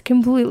 It's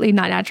completely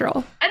not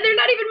natural. And they're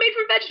not even made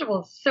from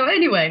vegetables. So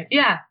anyway,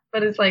 yeah,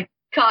 but it's like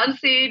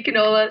cottonseed,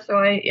 canola,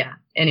 soy,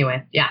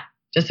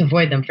 just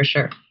avoid them for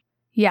sure.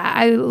 Yeah,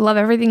 I love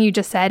everything you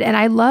just said. And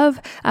I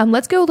love,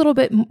 let's go a little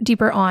bit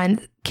deeper on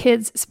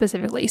kids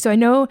specifically. So I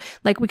know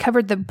like we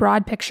covered the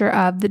broad picture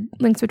of the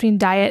links between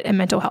diet and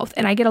mental health.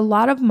 And I get a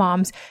lot of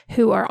moms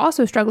who are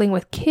also struggling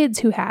with kids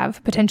who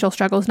have potential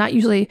struggles, not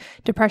usually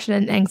depression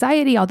and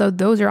anxiety, although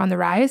those are on the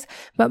rise,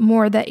 but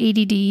more the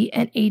ADD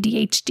and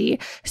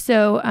ADHD.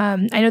 So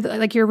I know that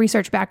like your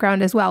research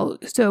background as well.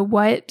 So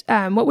what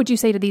would you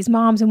say to these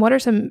moms, and what are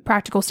some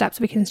practical steps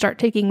we can start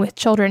taking with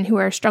children who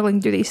are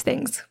struggling through these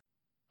things?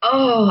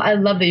 Oh, I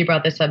love that you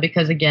brought this up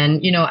because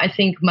again, I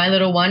think my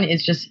little one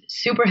is just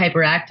super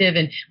hyperactive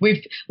and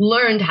we've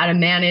learned how to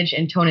manage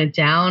and tone it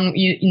down,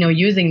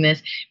 using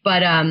this.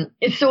 But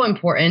it's so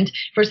important.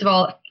 First of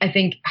all, I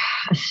think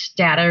a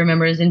stat I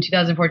remember is in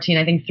 2014,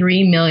 I think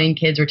 3 million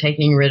kids were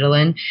taking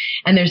Ritalin.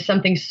 And there's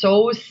something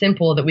so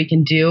simple that we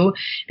can do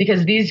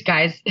because these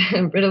guys,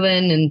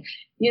 Ritalin and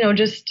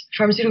just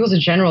pharmaceuticals in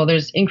general,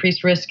 there's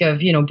increased risk of,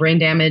 brain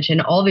damage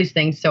and all these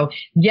things. So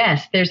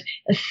yes, there's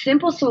a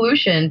simple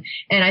solution.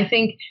 And I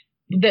think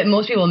that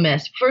most people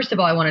miss. First of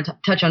all, I want to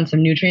touch on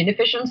some nutrient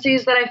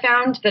deficiencies that I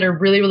found that are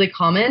really, really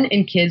common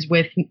in kids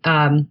with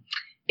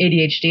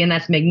ADHD, and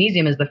that's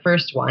magnesium is the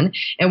first one.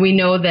 And we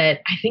know that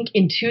I think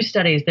in 2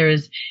 studies, there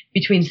is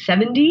between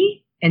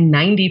 70 and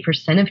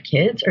 90% of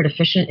kids are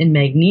deficient in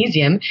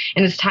magnesium,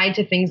 and it's tied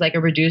to things like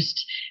a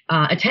reduced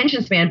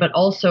attention span, but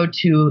also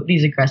to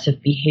these aggressive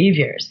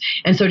behaviors.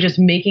 And so just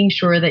making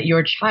sure that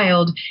your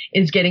child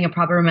is getting a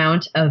proper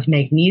amount of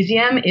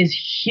magnesium is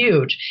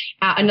huge.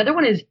 Another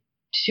one is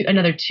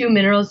another 2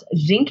 minerals,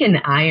 zinc and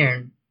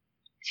iron.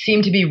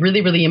 Seem to be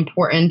really, really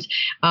important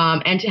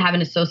and to have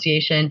an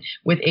association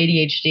with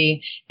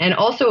ADHD. And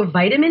also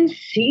vitamin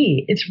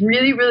C. It's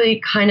really,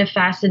 really kind of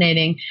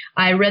fascinating.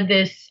 I read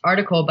this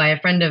article by a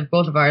friend of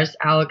both of ours,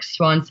 Alex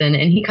Swanson,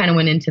 and he kind of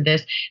went into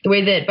this, the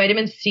way that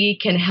vitamin C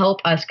can help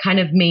us kind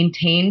of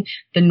maintain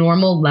the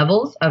normal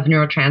levels of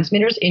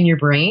neurotransmitters in your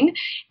brain.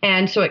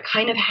 And so it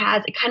kind of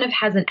has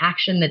an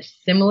action that's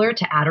similar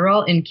to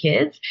Adderall in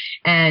kids.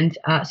 And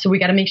so we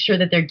got to make sure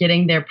that they're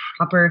getting their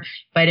proper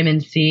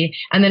vitamin C.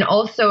 And then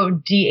also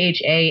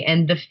DHA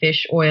and the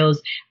fish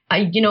oils.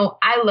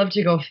 I love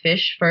to go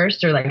fish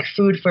first or like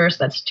food first.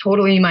 That's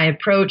totally my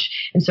approach.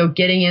 And so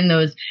getting in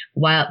the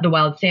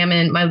wild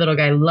salmon, my little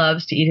guy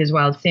loves to eat his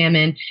wild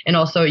salmon, and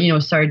also,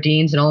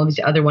 sardines and all of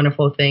these other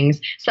wonderful things.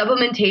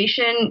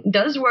 Supplementation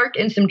does work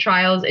in some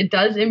trials. It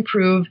does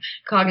improve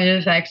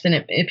cognitive effects and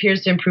it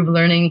appears to improve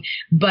learning.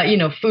 But,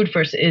 food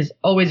first is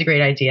always a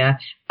great idea.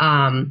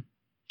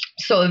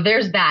 So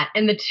there's that.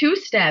 And the 2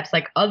 steps,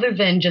 like other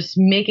than just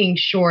making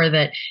sure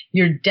that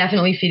you're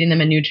definitely feeding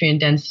them a nutrient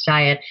dense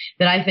diet,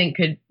 that I think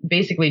could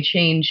basically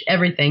change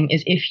everything,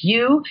 is if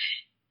you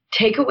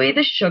take away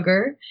the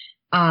sugar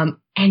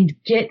and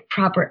get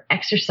proper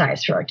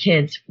exercise for our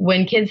kids.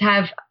 When kids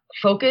have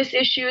focus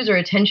issues or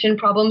attention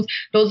problems,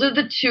 those are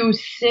the 2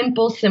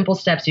 simple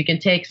steps you can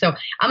take. So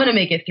I'm going to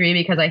make it 3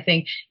 because I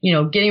think,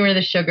 getting rid of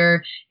the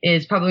sugar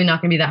is probably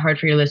not going to be that hard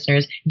for your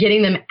listeners.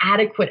 Getting them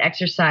adequate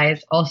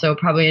exercise, also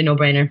probably a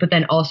no-brainer, but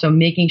then also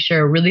making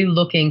sure, really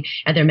looking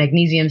at their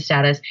magnesium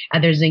status,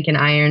 at their zinc and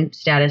iron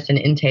status and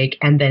intake,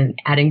 and then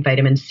adding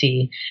vitamin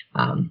C.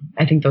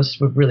 I think those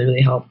would really,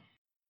 really help.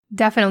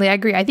 Definitely. I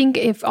agree. I think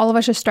if all of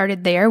us just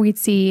started there, we'd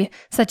see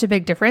such a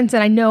big difference.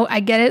 And I know, I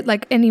get it.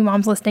 Like any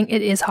mom's listening,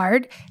 it is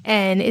hard.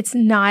 And it's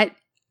not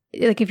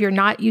like, if you're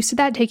not used to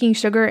that, taking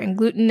sugar and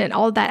gluten and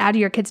all of that out of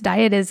your kid's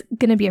diet is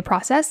going to be a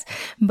process,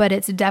 but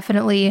it's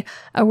definitely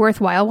a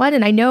worthwhile one.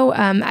 And I know,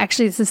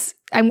 actually,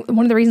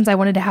 one of the reasons I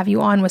wanted to have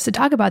you on was to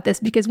talk about this,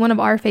 because one of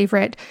our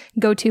favorite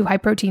go-to high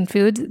protein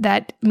foods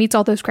that meets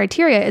all those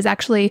criteria is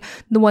actually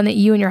the one that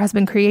you and your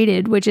husband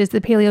created, which is the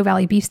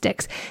Paleovalley beef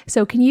sticks.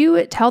 So can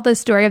you tell the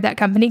story of that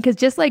company? Because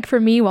just like for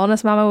me,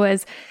 Wellness Mama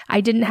I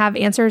didn't have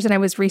answers and I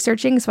was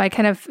researching, so I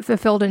kind of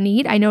fulfilled a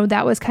need. I know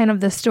that was kind of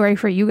the story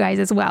for you guys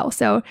as well.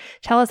 So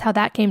tell us how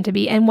that came to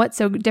be and what's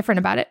so different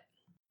about it.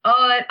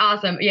 Oh, that's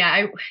awesome.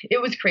 Yeah,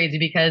 it was crazy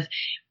because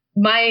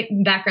my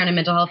background in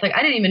mental health, like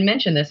I didn't even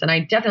mention this and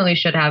I definitely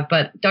should have,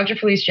 but Dr.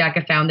 Felice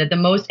Jacka found that the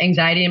most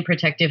anxiety and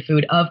protective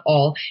food of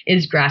all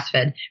is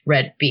grass-fed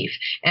red beef.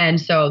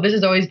 And so this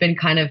has always been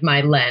kind of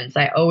my lens.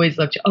 I always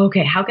looked,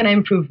 okay, how can I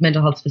improve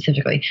mental health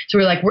specifically? So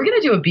we're like, we're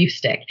going to do a beef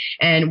stick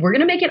and we're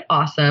going to make it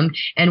awesome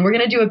and we're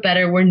going to do it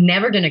better. We're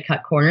never going to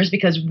cut corners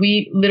because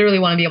we literally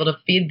want to be able to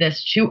feed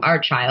this to our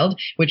child,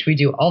 which we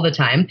do all the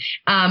time.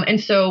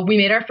 And so we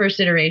made our first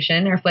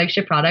iteration, our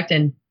flagship product,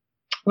 and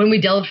when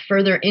we delved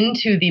further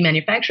into the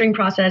manufacturing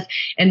process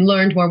and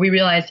learned more, we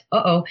realized,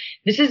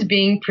 this is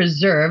being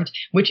preserved,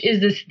 which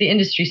is the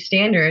industry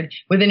standard,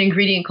 with an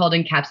ingredient called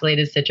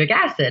encapsulated citric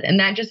acid. And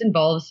that just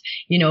involves,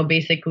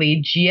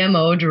 basically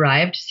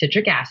GMO-derived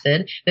citric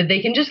acid that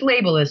they can just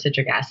label as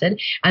citric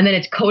acid. And then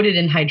it's coated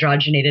in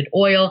hydrogenated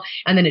oil.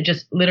 And then it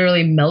just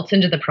literally melts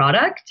into the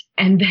product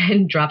and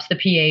then drops the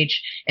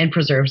pH and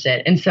preserves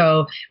it. And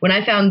so when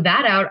I found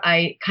that out,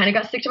 I kind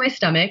of got sick to my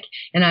stomach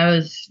and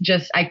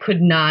I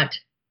could not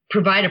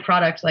provide a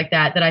product like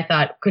that I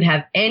thought could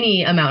have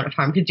any amount of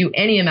harm, could do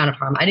any amount of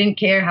harm. I didn't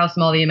care how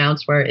small the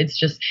amounts were. It's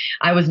just,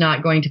 I was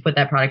not going to put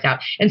that product out.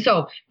 And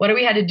so what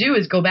we had to do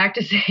is go back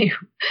to say,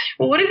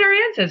 well, what did our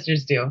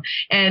ancestors do?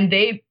 And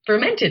they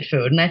fermented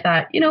food. And I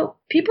thought,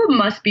 people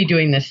must be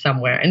doing this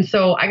somewhere. And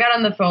so I got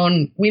on the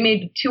phone. We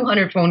made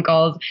 200 phone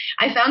calls.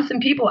 I found some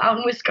people out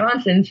in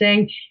Wisconsin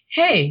saying,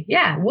 hey,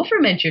 yeah, we'll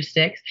ferment your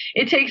sticks.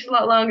 It takes a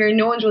lot longer.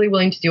 No one's really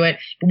willing to do it.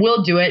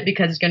 We'll do it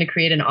because it's going to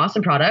create an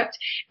awesome product.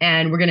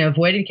 And we're going to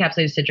avoid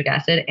encapsulated citric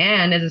acid.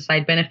 And as a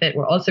side benefit,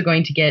 we're also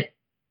going to get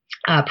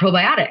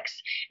probiotics.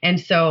 And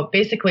so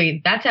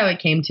basically that's how it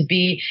came to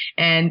be.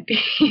 And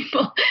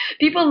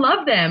people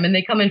love them, and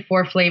they come in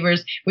 4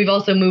 flavors. We've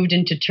also moved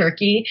into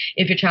turkey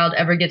if your child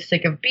ever gets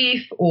sick of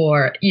beef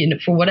or,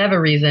 for whatever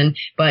reason.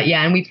 But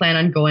yeah, and we plan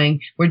on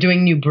we're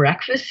doing new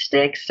breakfast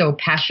sticks. So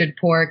pastured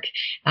pork.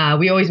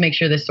 We always make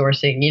sure the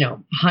sourcing,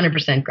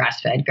 100%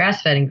 grass-fed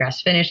and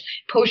grass-finished,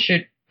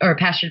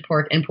 pastured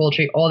pork and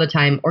poultry all the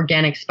time,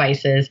 organic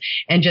spices,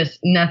 and just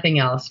nothing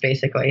else,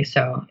 basically.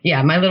 So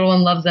yeah, my little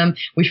one loves them.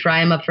 We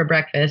fry him up for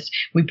breakfast.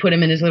 We put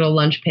him in his little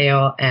lunch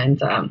pail,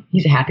 and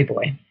he's a happy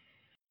boy.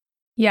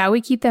 Yeah,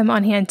 we keep them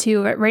on hand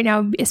too. Right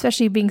now,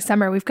 especially being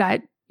summer, we've got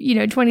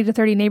 20 to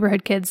 30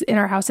 neighborhood kids in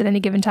our house at any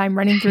given time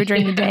running through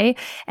during the day.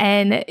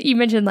 And you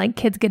mentioned like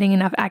kids getting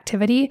enough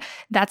activity.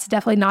 That's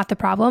definitely not the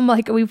problem.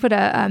 Like we put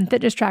a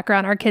fitness tracker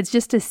on our kids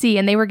just to see,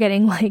 and they were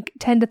getting like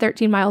 10 to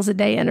 13 miles a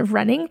day in of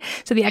running.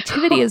 So the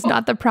activity is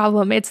not the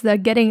problem. It's the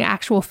getting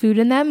actual food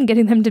in them,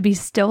 getting them to be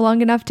still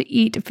long enough to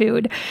eat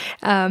food.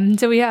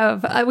 So we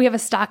have a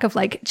stock of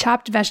like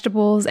chopped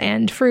vegetables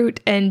and fruit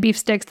and beef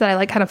sticks that I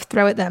like kind of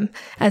throw at them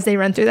as they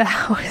run through the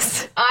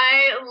house.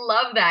 I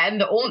love that.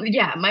 And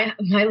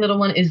my little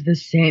one is the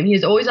same.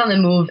 He's always on the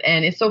move.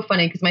 And it's so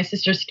funny because my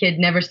sister's kid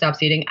never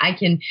stops eating. I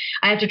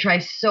have to try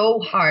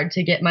so hard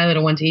to get my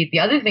little one to eat. The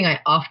other thing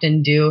I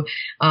often do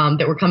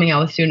that we're coming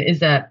out with soon is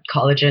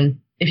collagen.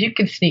 If you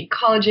could sneak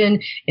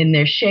collagen in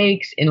their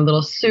shakes, in a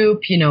little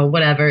soup,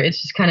 whatever,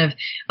 it's just kind of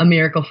a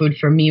miracle food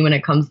for me when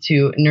it comes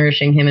to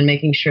nourishing him and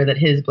making sure that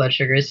his blood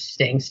sugar is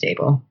staying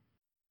stable.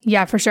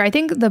 Yeah, for sure. I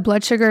think the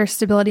blood sugar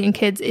stability in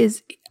kids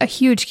is a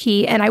huge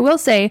key. And I will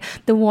say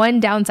the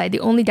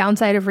only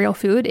downside of real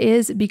food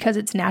is because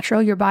it's natural,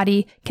 your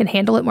body can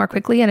handle it more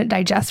quickly and it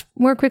digests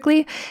more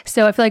quickly.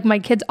 So I feel like my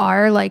kids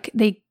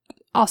they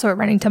also are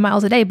running 10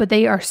 miles a day, but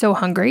they are so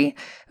hungry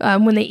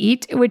when they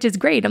eat, which is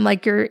great. I'm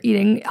like, you're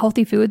eating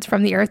healthy foods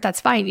from the earth.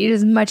 That's fine. Eat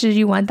as much as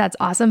you want. That's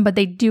awesome. But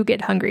they do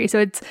get hungry. So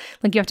it's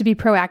like you have to be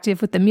proactive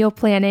with the meal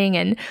planning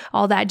and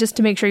all that just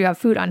to make sure you have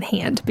food on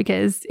hand.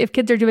 Because if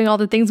kids are doing all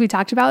the things we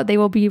talked about, they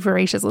will be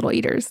voracious little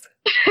eaters.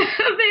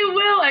 They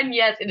will. And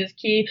yes, it is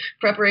key.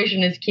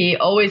 Preparation is key.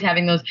 Always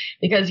having those,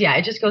 because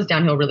it just goes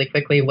downhill really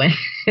quickly when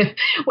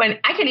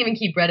I can't even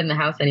keep bread in the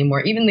house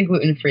anymore, even the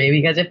gluten-free,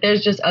 because if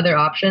there's just other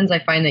options,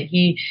 I find that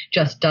he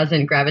just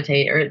doesn't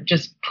gravitate or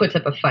just puts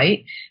up a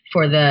fight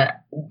when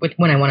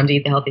I want him to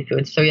eat the healthy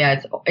foods. So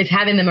yeah, it's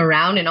having them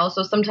around and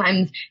also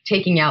sometimes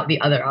taking out the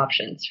other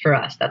options for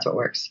us. That's what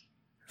works.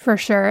 For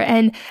sure.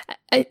 And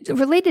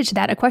related to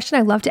that, a question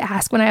I love to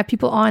ask when I have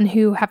people on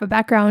who have a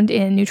background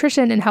in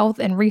nutrition and health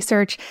and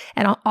research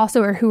and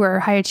also who are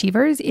high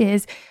achievers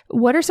is,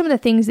 what are some of the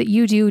things that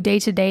you do day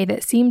to day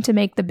that seem to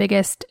make the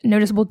biggest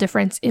noticeable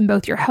difference in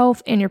both your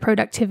health and your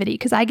productivity?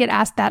 Because I get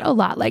asked that a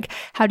lot, like,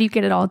 how do you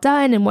get it all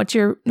done and what's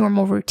your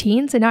normal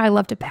routine? So now I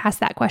love to pass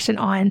that question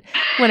on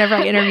whenever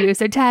I interview.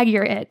 So Tag,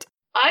 you're it.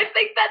 I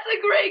think that's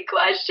a great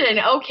question.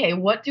 Okay,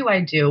 what do I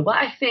do? Well,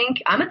 I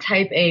think I'm a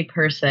type A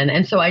person.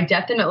 And so I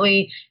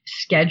definitely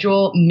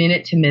schedule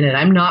minute to minute.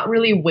 I'm not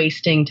really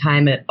wasting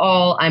time at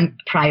all. I'm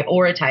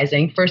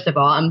prioritizing. First of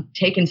all, I'm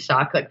taking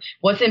stock, like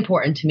what's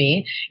important to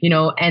me,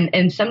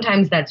 and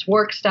sometimes that's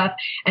work stuff.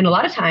 And a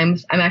lot of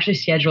times I'm actually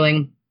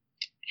scheduling,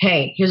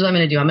 hey, here's what I'm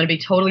going to do. I'm going to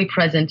be totally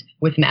present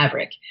with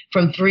Maverick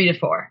from 3 to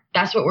 4.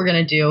 That's what we're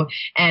going to do.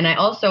 And I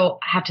also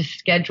have to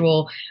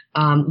schedule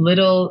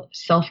little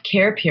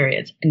self-care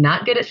periods. I'm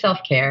not good at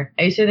self-care.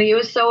 I used to think it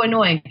was so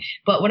annoying,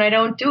 but when I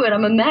don't do it,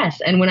 I'm a mess.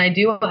 And when I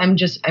do, I'm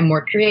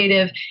more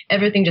creative.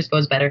 Everything just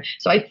goes better.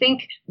 So I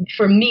think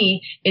for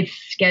me, it's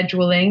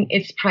scheduling,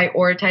 it's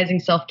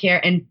prioritizing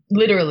self-care and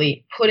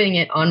literally putting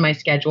on my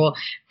schedule,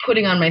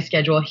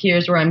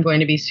 here's where I'm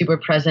going to be super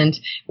present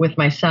with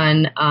my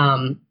son.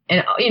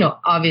 And,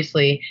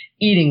 obviously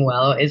eating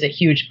well is a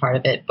huge part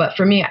of it. But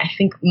for me, I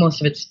think most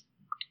of it's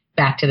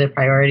back to the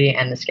priority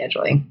and the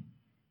scheduling.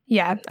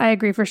 Yeah, I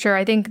agree for sure.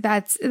 I think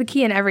that's the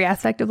key in every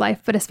aspect of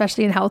life, but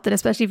especially in health and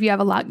especially if you have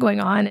a lot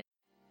going on.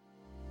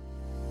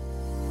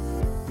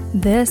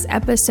 This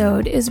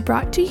episode is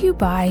brought to you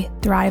by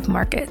Thrive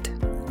Market.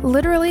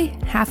 Literally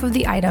half of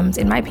the items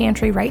in my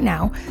pantry right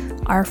now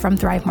are from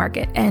Thrive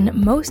Market, and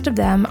most of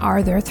them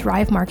are their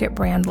Thrive Market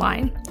brand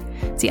line.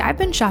 See, I've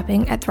been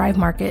shopping at Thrive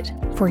Market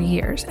for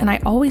years, and I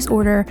always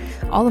order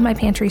all of my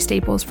pantry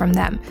staples from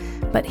them.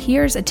 But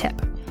here's a tip.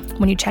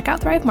 When you check out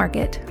Thrive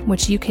Market,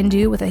 which you can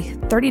do with a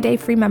 30-day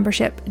free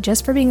membership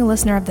just for being a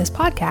listener of this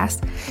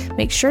podcast,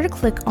 make sure to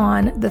click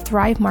on the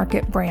Thrive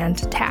Market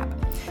brand tab.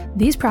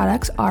 These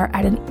products are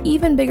at an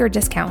even bigger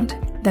discount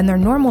than their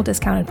normal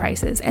discounted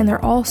prices, and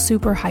they're all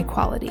super high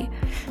quality.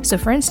 So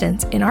for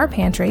instance, in our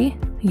pantry,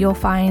 you'll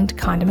find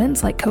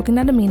condiments like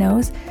coconut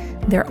aminos,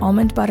 their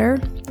almond butter,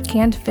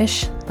 canned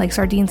fish like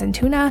sardines and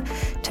tuna,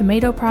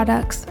 tomato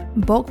products,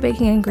 bulk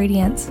baking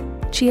ingredients,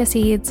 chia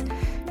seeds,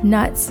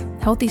 nuts,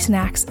 healthy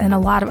snacks, and a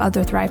lot of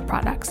other Thrive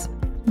products.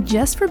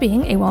 just for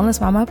being a Wellness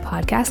Mama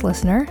podcast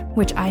listener,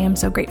 which I am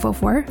so grateful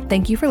for,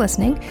 thank you for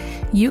listening,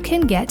 you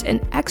can get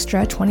an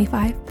extra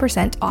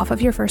 25% off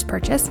of your first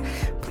purchase.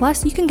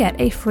 Plus, you can get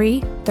a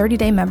free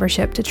 30-day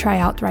membership to try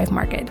out Thrive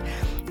Market.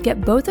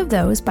 Get both of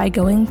those by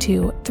going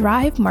to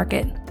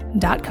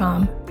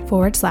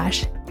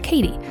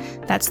thrivemarket.com/Katie.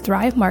 That's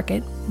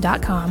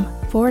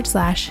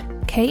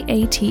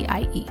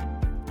thrivemarket.com/KATIE.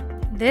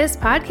 This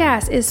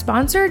podcast is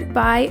sponsored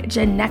by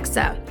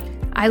Genexa.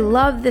 I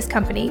love this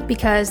company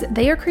because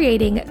they are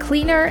creating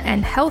cleaner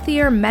and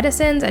healthier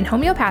medicines and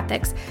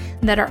homeopathics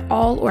that are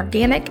all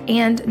organic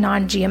and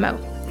non-GMO.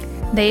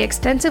 They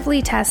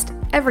extensively test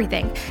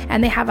everything,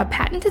 and they have a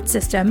patented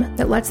system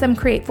that lets them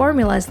create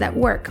formulas that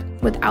work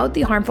without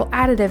the harmful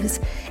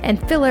additives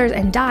and fillers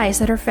and dyes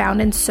that are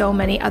found in so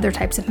many other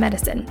types of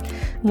medicine.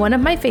 One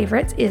of my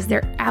favorites is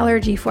their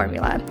allergy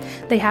formula.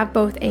 They have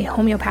both a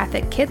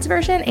homeopathic kids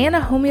version and a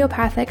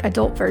homeopathic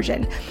adult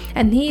version,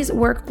 and these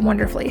work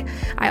wonderfully.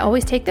 I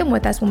always take them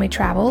with us when we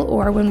travel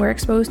or when we're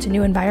exposed to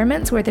new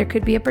environments where there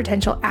could be a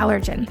potential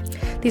allergen.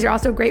 These are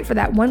also great for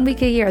that 1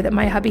 week a year that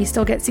my hubby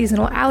still gets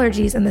seasonal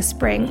allergies in the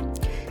spring.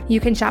 You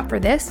can shop for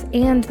this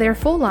and their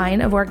full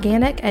line of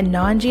organic and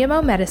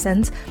non-GMO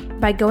medicines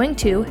by going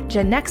to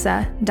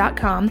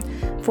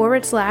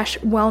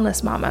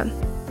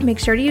genexa.com/wellnessmama. Make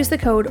sure to use the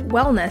code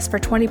wellness for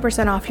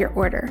 20% off your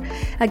order.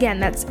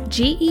 Again, that's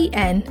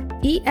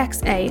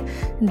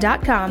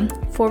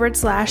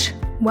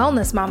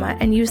GENEXA.com/wellnessmama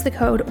and use the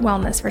code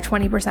wellness for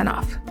 20%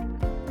 off.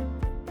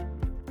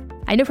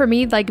 I know for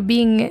me,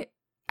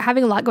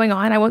 having a lot going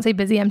on, I won't say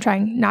busy, I'm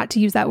trying not to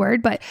use that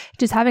word, but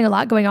just having a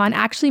lot going on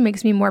actually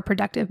makes me more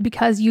productive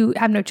because you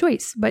have no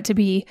choice but to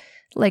be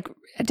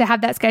to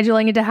have that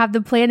scheduling and to have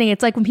the planning.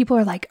 It's like when people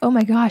are like, oh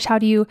my gosh, how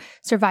do you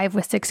survive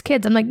with 6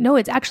 kids? I'm like, no,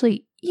 it's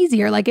actually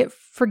easier. It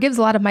forgives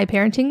a lot of my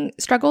parenting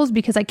struggles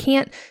because I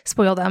can't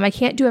spoil them. I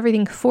can't do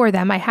everything for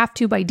them. I have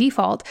to, by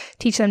default,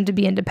 teach them to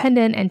be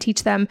independent and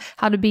teach them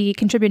how to be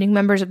contributing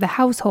members of the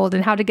household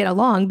and how to get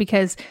along,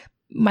 because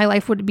my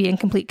life would be in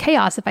complete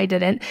chaos if I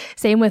didn't.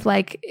 Same with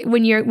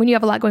when you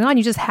have a lot going on,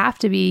 you just have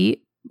to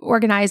be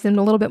organized and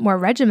a little bit more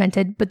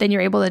regimented, but then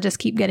you're able to just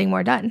keep getting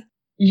more done.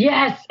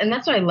 Yes. And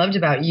that's what I loved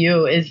about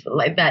you is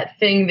that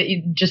thing that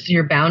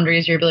your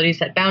boundaries, your ability to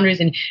set boundaries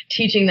and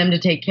teaching them to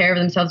take care of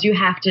themselves. You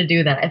have to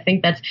do that. I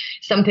think that's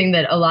something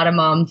that a lot of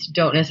moms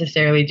don't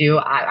necessarily do.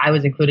 I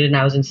was included, and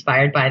I was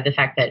inspired by the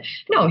fact that,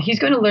 no, he's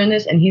going to learn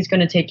this and he's going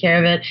to take care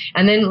of it.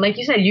 And then, like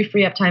you said, you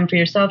free up time for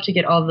yourself to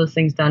get all of those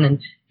things done. And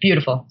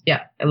beautiful.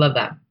 Yeah. I love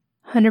that.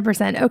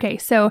 100%. Okay.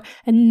 So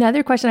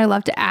another question I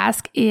love to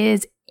ask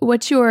is,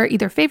 what's your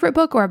either favorite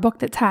book or a book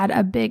that's had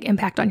a big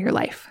impact on your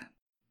life?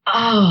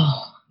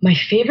 Oh, my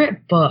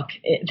favorite book.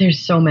 There's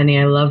so many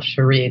I love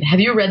to read. Have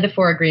you read The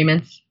 4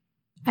 Agreements?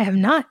 I have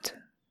not.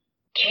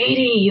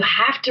 Katie, you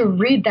have to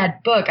read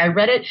that book. I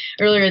read it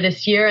earlier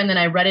this year, and then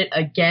I read it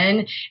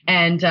again.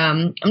 And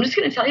I'm just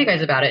going to tell you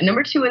guys about it.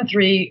 Number 2 and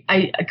 3,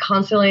 I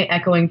constantly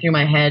echoing through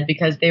my head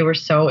because they were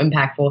so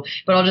impactful.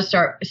 But I'll just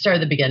start at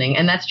the beginning.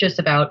 And that's just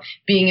about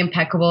being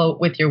impeccable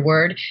with your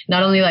word,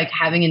 not only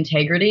having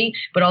integrity,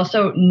 but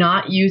also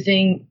not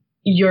using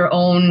your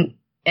own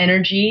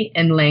energy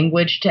and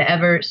language to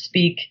ever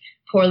speak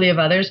poorly of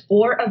others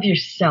or of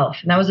yourself.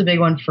 And that was a big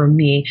one for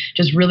me.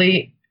 Just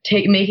really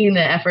making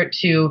the effort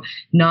to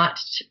not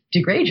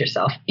degrade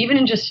yourself,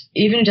 even just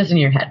in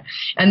your head.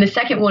 And the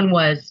second one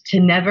was to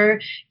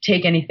never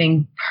take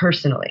anything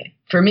personally.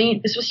 For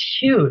me, this was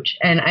huge.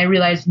 And I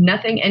realized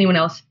nothing anyone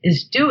else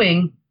is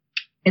doing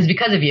is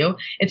because of you.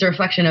 It's a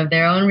reflection of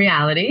their own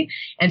reality.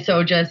 And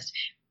so just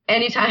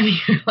anytime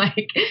you're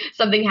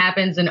something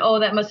happens and,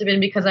 oh, that must have been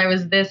because I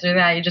was this or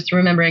that, you're just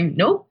remembering,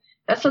 nope,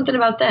 that's something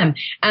about them.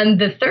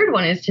 And the third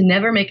one is to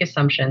never make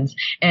assumptions.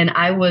 And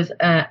I was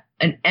an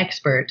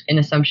expert in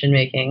assumption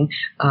making,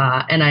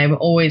 and I'm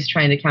always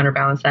trying to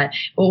counterbalance that.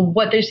 Well,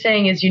 what they're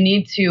saying is you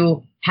need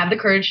to have the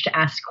courage to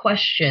ask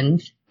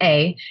questions,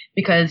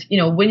 because,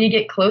 when you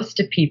get close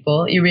to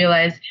people, you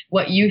realize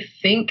what you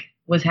think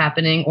was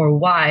happening or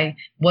why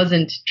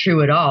wasn't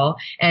true at all.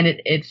 And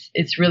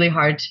it's really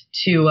hard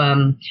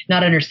to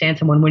not understand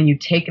someone when you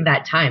take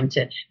that time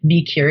to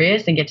be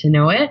curious and get to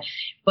know it.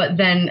 But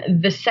then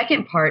the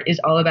second part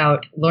is all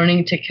about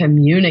learning to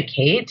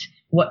communicate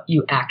what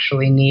you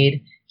actually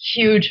need.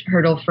 Huge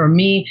hurdle for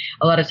me.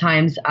 A lot of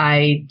times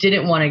I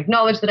didn't want to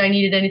acknowledge that I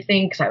needed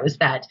anything because I was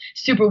that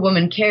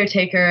superwoman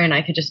caretaker and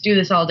I could just do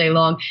this all day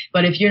long.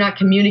 But if you're not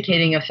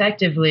communicating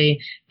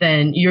effectively,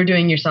 then you're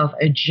doing yourself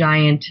a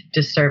giant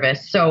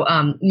disservice. So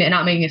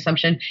not making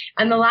assumption.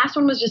 And the last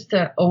one was just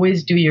to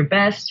always do your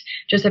best.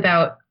 Just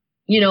about,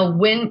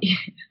 when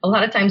a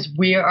lot of times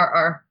we are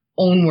our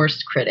own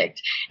worst critic.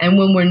 And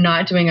when we're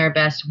not doing our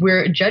best,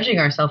 we're judging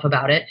ourselves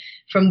about it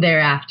from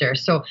thereafter.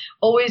 So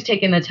always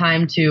taking the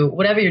time to,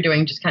 whatever you're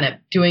doing, just kind of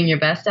doing your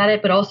best at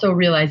it, but also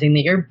realizing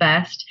that your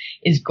best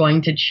is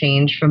going to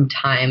change from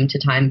time to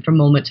time, from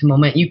moment to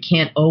moment. You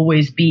can't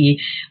always be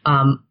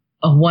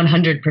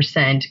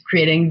 100%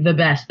 creating the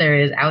best there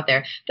is out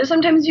there. But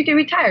sometimes you can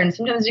be tired and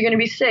sometimes you're going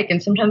to be sick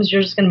and sometimes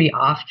you're just going to be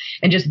off,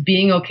 and just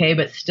being okay,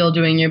 but still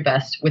doing your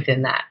best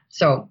within that.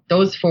 So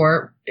those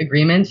 4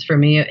 agreements for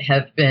me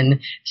have been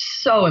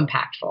so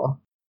impactful.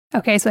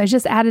 Okay, so I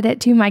just added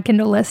it to my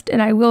Kindle list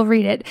and I will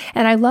read it.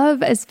 And I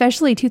love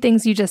especially 2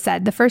 things you just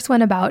said. The first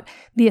one about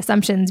the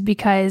assumptions,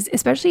 because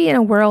especially in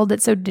a world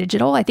that's so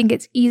digital, I think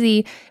it's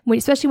easy,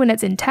 especially when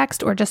it's in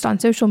text or just on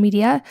social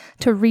media,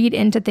 to read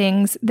into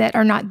things that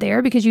are not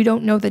there because you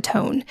don't know the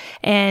tone.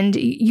 And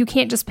you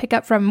can't just pick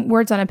up from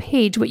words on a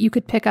page what you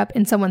could pick up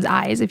in someone's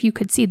eyes if you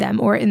could see them,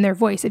 or in their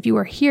voice if you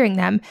were hearing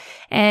them.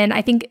 And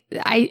I think,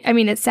 I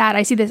mean, it's sad.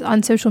 I see this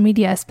on social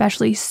media,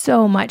 especially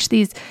so much,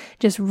 these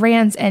just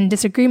rants and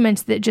disagreements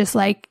that just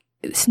like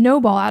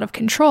snowball out of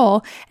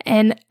control.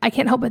 And I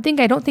can't help but think,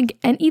 I don't think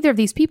either of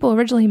these people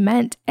originally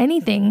meant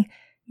anything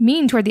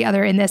mean toward the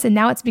other in this. And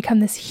now it's become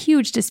this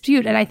huge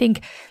dispute. And I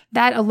think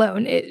that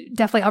alone,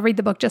 definitely, I'll read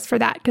the book just for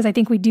that, because I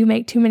think we do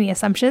make too many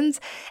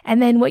assumptions.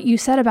 And then what you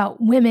said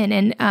about women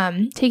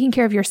and taking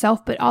care of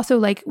yourself, but also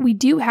like we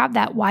do have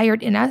that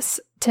wired in us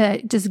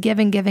to just give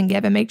and give and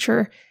give and make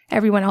sure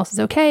everyone else is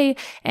okay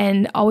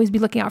and always be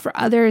looking out for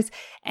others.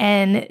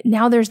 And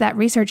now there's that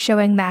research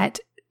showing that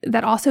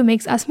also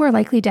makes us more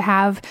likely to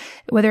have,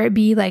 whether it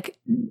be like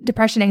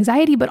depression,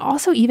 anxiety, but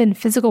also even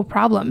physical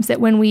problems, that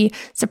when we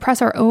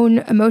suppress our own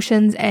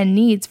emotions and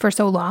needs for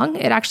so long,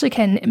 it actually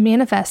can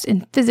manifest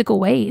in physical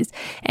ways.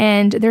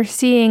 And they're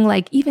seeing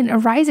like even a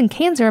rise in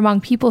cancer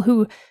among people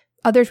who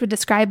others would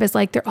describe as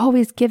like they're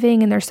always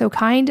giving and they're so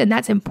kind. And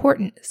that's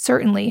important,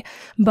 certainly.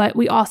 But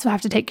we also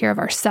have to take care of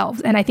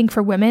ourselves. And I think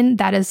for women,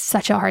 that is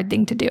such a hard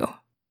thing to do.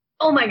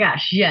 Oh my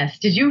gosh, yes.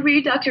 Did you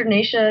read Dr.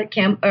 Naisha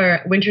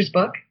Winter's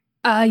book?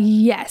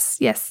 Yes.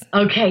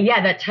 Okay,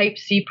 yeah, that type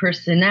C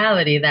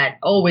personality, that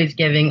always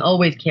giving,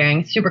 always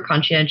caring, super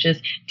conscientious,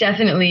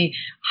 definitely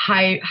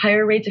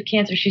higher rates of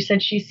cancer. She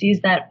said she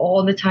sees that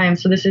all the time.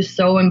 So this is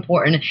so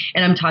important.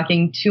 And I'm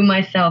talking to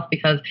myself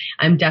because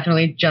I'm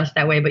definitely just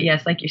that way. But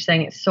yes, like you're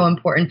saying, it's so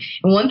important.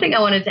 And one thing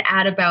I wanted to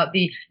add about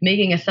the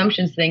making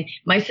assumptions thing,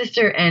 my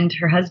sister and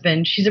her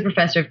husband, she's a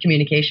professor of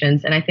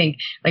communications. And I think,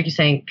 like you're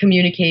saying,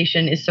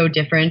 communication is so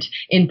different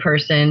in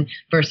person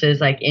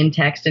versus like in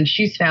text. And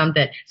she's found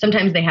that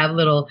sometimes they have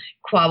little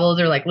squabbles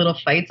or like little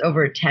fights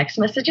over text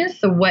messages.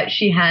 So what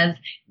she has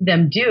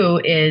them do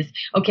is,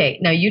 okay,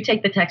 now you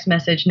take the text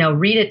message, now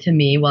read it to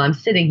me while I'm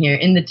sitting here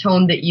in the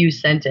tone that you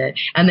sent it.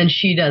 And then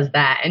she does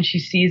that and she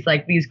sees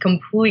like these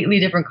completely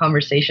different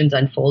conversations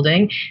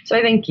unfolding. So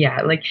I think,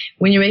 yeah, like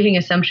when you're making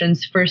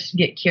assumptions, first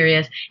get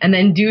curious and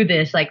then do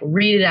this, like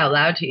read it out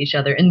loud to each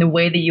other in the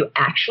way that you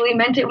actually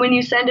meant it when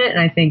you send it. And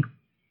I think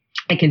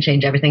it can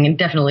change everything and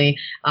definitely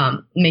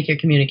make your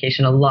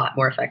communication a lot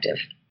more effective.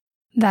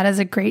 That is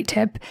a great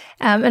tip.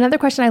 Another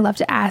question I love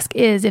to ask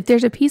is, if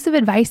there's a piece of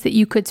advice that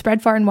you could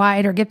spread far and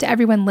wide or give to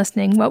everyone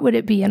listening, what would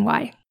it be and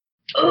why?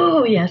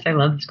 Oh, yes. I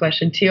love this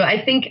question too.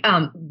 I think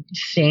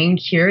staying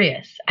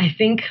curious. I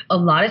think a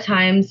lot of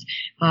times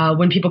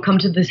when people come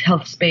to this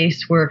health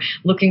space, we're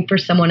looking for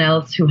someone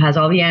else who has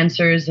all the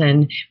answers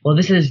and, well,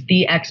 this is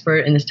the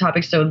expert in this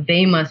topic, so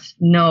they must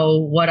know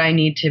what I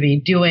need to be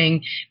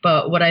doing.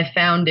 But what I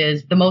found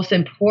is the most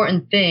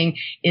important thing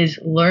is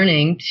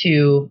learning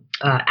to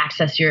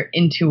access your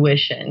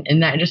intuition.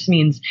 And that just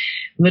means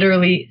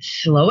literally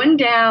slowing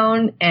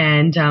down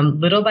and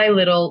little by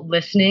little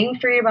listening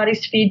for your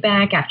body's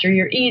feedback after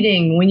you're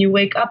eating, when you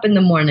wake up in the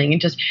morning, and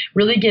just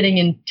really getting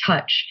in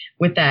touch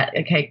with that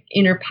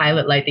inner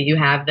pilot light that you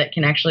have that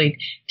can actually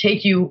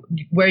take you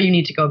where you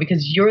need to go,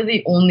 because you're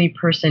the only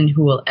person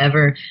who will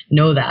ever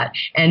know that.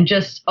 And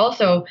just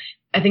also,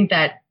 I think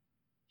that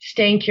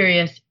staying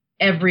curious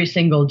every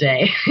single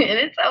day. And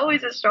it's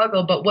always a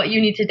struggle, but what you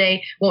need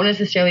today won't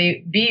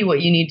necessarily be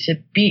what you need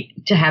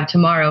to have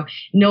tomorrow.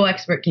 No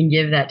expert can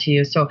give that to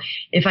you. So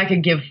if I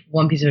could give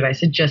one piece of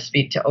advice, it'd just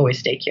be to always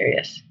stay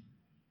curious.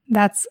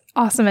 That's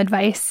awesome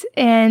advice.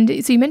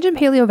 And so you mentioned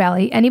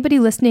Paleovalley. Anybody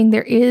listening,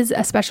 there is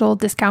a special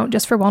discount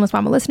just for Wellness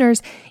Mama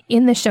listeners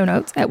in the show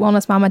notes at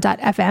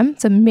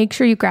wellnessmama.fm. So make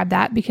sure you grab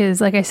that because,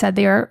 like I said,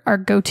 they are our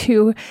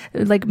go-to,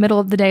 like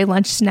middle of the day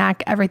lunch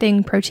snack,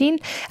 everything protein.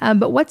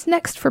 But what's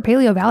next for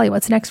Paleovalley?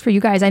 What's next for you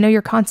guys? I know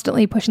you're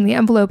constantly pushing the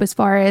envelope as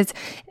far as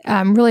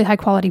really high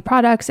quality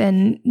products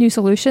and new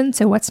solutions.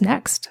 So what's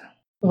next?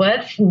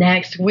 What's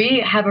next? We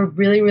have a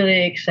really,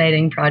 really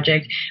exciting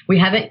project. We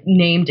haven't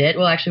named it.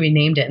 Well, actually, we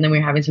named it, and then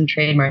we're having some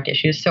trademark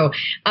issues. So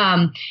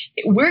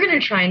we're going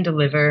to try and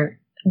deliver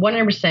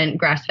 100%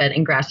 grass-fed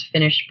and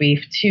grass-finished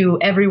beef to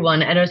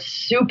everyone at a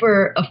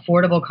super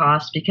affordable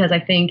cost, because I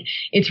think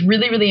it's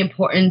really, really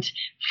important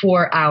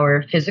for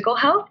our physical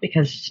health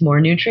because it's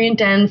more nutrient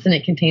dense and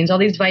it contains all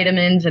these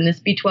vitamins and this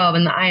B12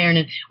 and the iron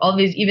and all of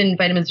these even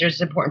vitamins that are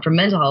just important for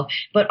mental health,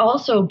 but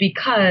also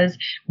because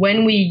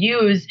when we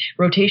use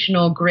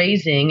rotational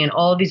grazing and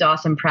all of these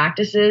awesome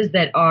practices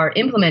that are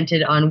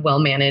implemented on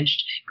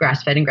well-managed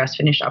grass-fed and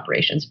grass-finished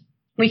operations,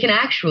 we can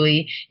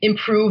actually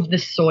improve the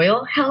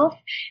soil health.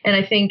 And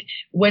I think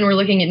when we're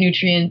looking at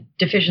nutrient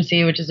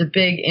deficiency, which is a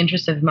big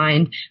interest of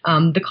mine,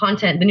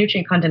 the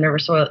nutrient content of our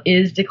soil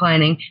is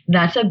declining.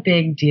 That's a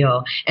big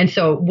deal. And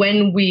so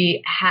when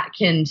we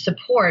can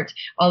support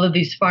all of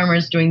these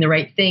farmers doing the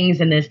right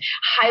things in this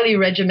highly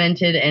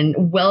regimented and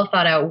well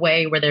thought out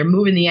way where they're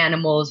moving the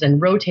animals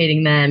and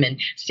rotating them and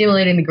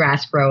stimulating the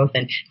grass growth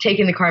and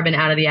taking the carbon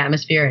out of the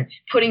atmosphere and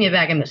putting it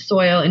back in the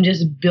soil and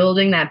just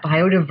building that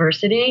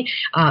biodiversity,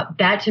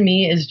 that to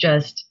me is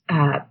just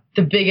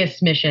the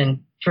biggest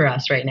mission for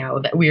us right now,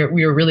 that we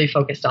are really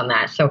focused on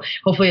that. So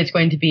hopefully it's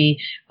going to be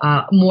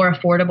more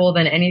affordable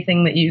than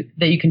anything that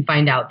you can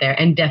find out there,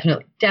 and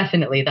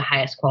definitely the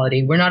highest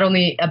quality. We're not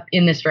only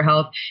in this for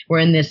health, we're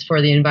in this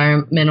for the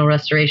environmental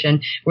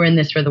restoration, we're in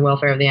this for the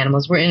welfare of the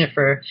animals, we're in it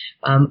for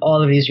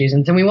all of these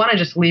reasons, and we want to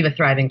just leave a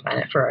thriving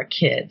planet for our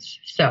kids.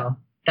 So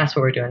that's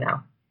what we're doing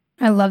now.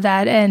 I love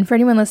that. And for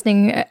anyone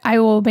listening, I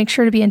will make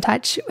sure to be in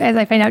touch as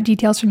I find out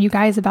details from you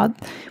guys about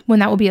when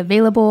that will be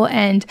available.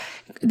 And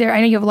I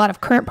know you have a lot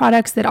of current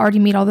products that already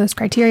meet all those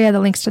criteria. The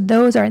links to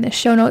those are in the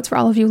show notes for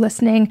all of you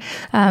listening.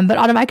 But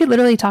Autumn, I could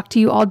literally talk to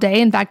you all day.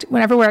 In fact,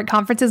 whenever we're at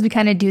conferences, we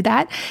kind of do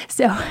that.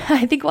 So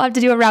I think we'll have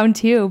to do a round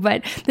two.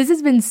 But this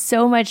has been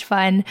so much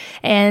fun.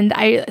 And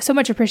I so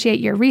much appreciate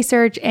your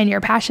research and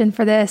your passion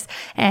for this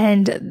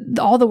and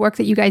all the work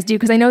that you guys do.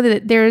 Because I know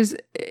that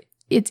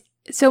it's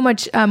so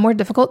much more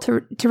difficult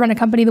to run a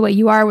company the way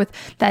you are, with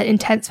that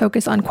intense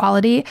focus on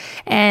quality.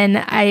 And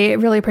I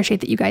really appreciate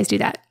that you guys do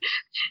that.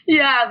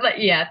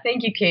 Yeah.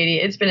 Thank you, Katie.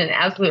 It's been an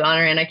absolute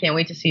honor, and I can't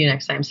wait to see you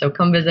next time. So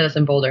come visit us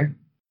in Boulder.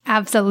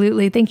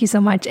 Absolutely. Thank you so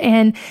much.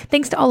 And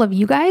thanks to all of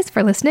you guys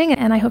for listening.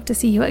 And I hope to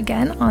see you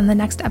again on the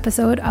next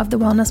episode of the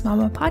Wellness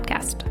Mama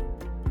podcast.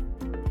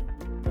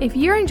 If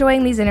you're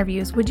enjoying these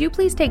interviews, would you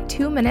please take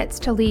 2 minutes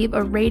to leave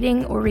a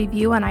rating or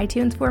review on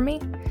iTunes for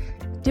me?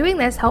 Doing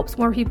this helps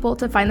more people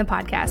to find the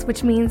podcast,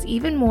 which means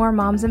even more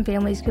moms and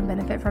families can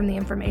benefit from the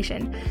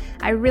information.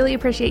 I really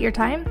appreciate your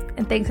time,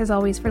 and thanks as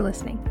always for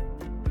listening.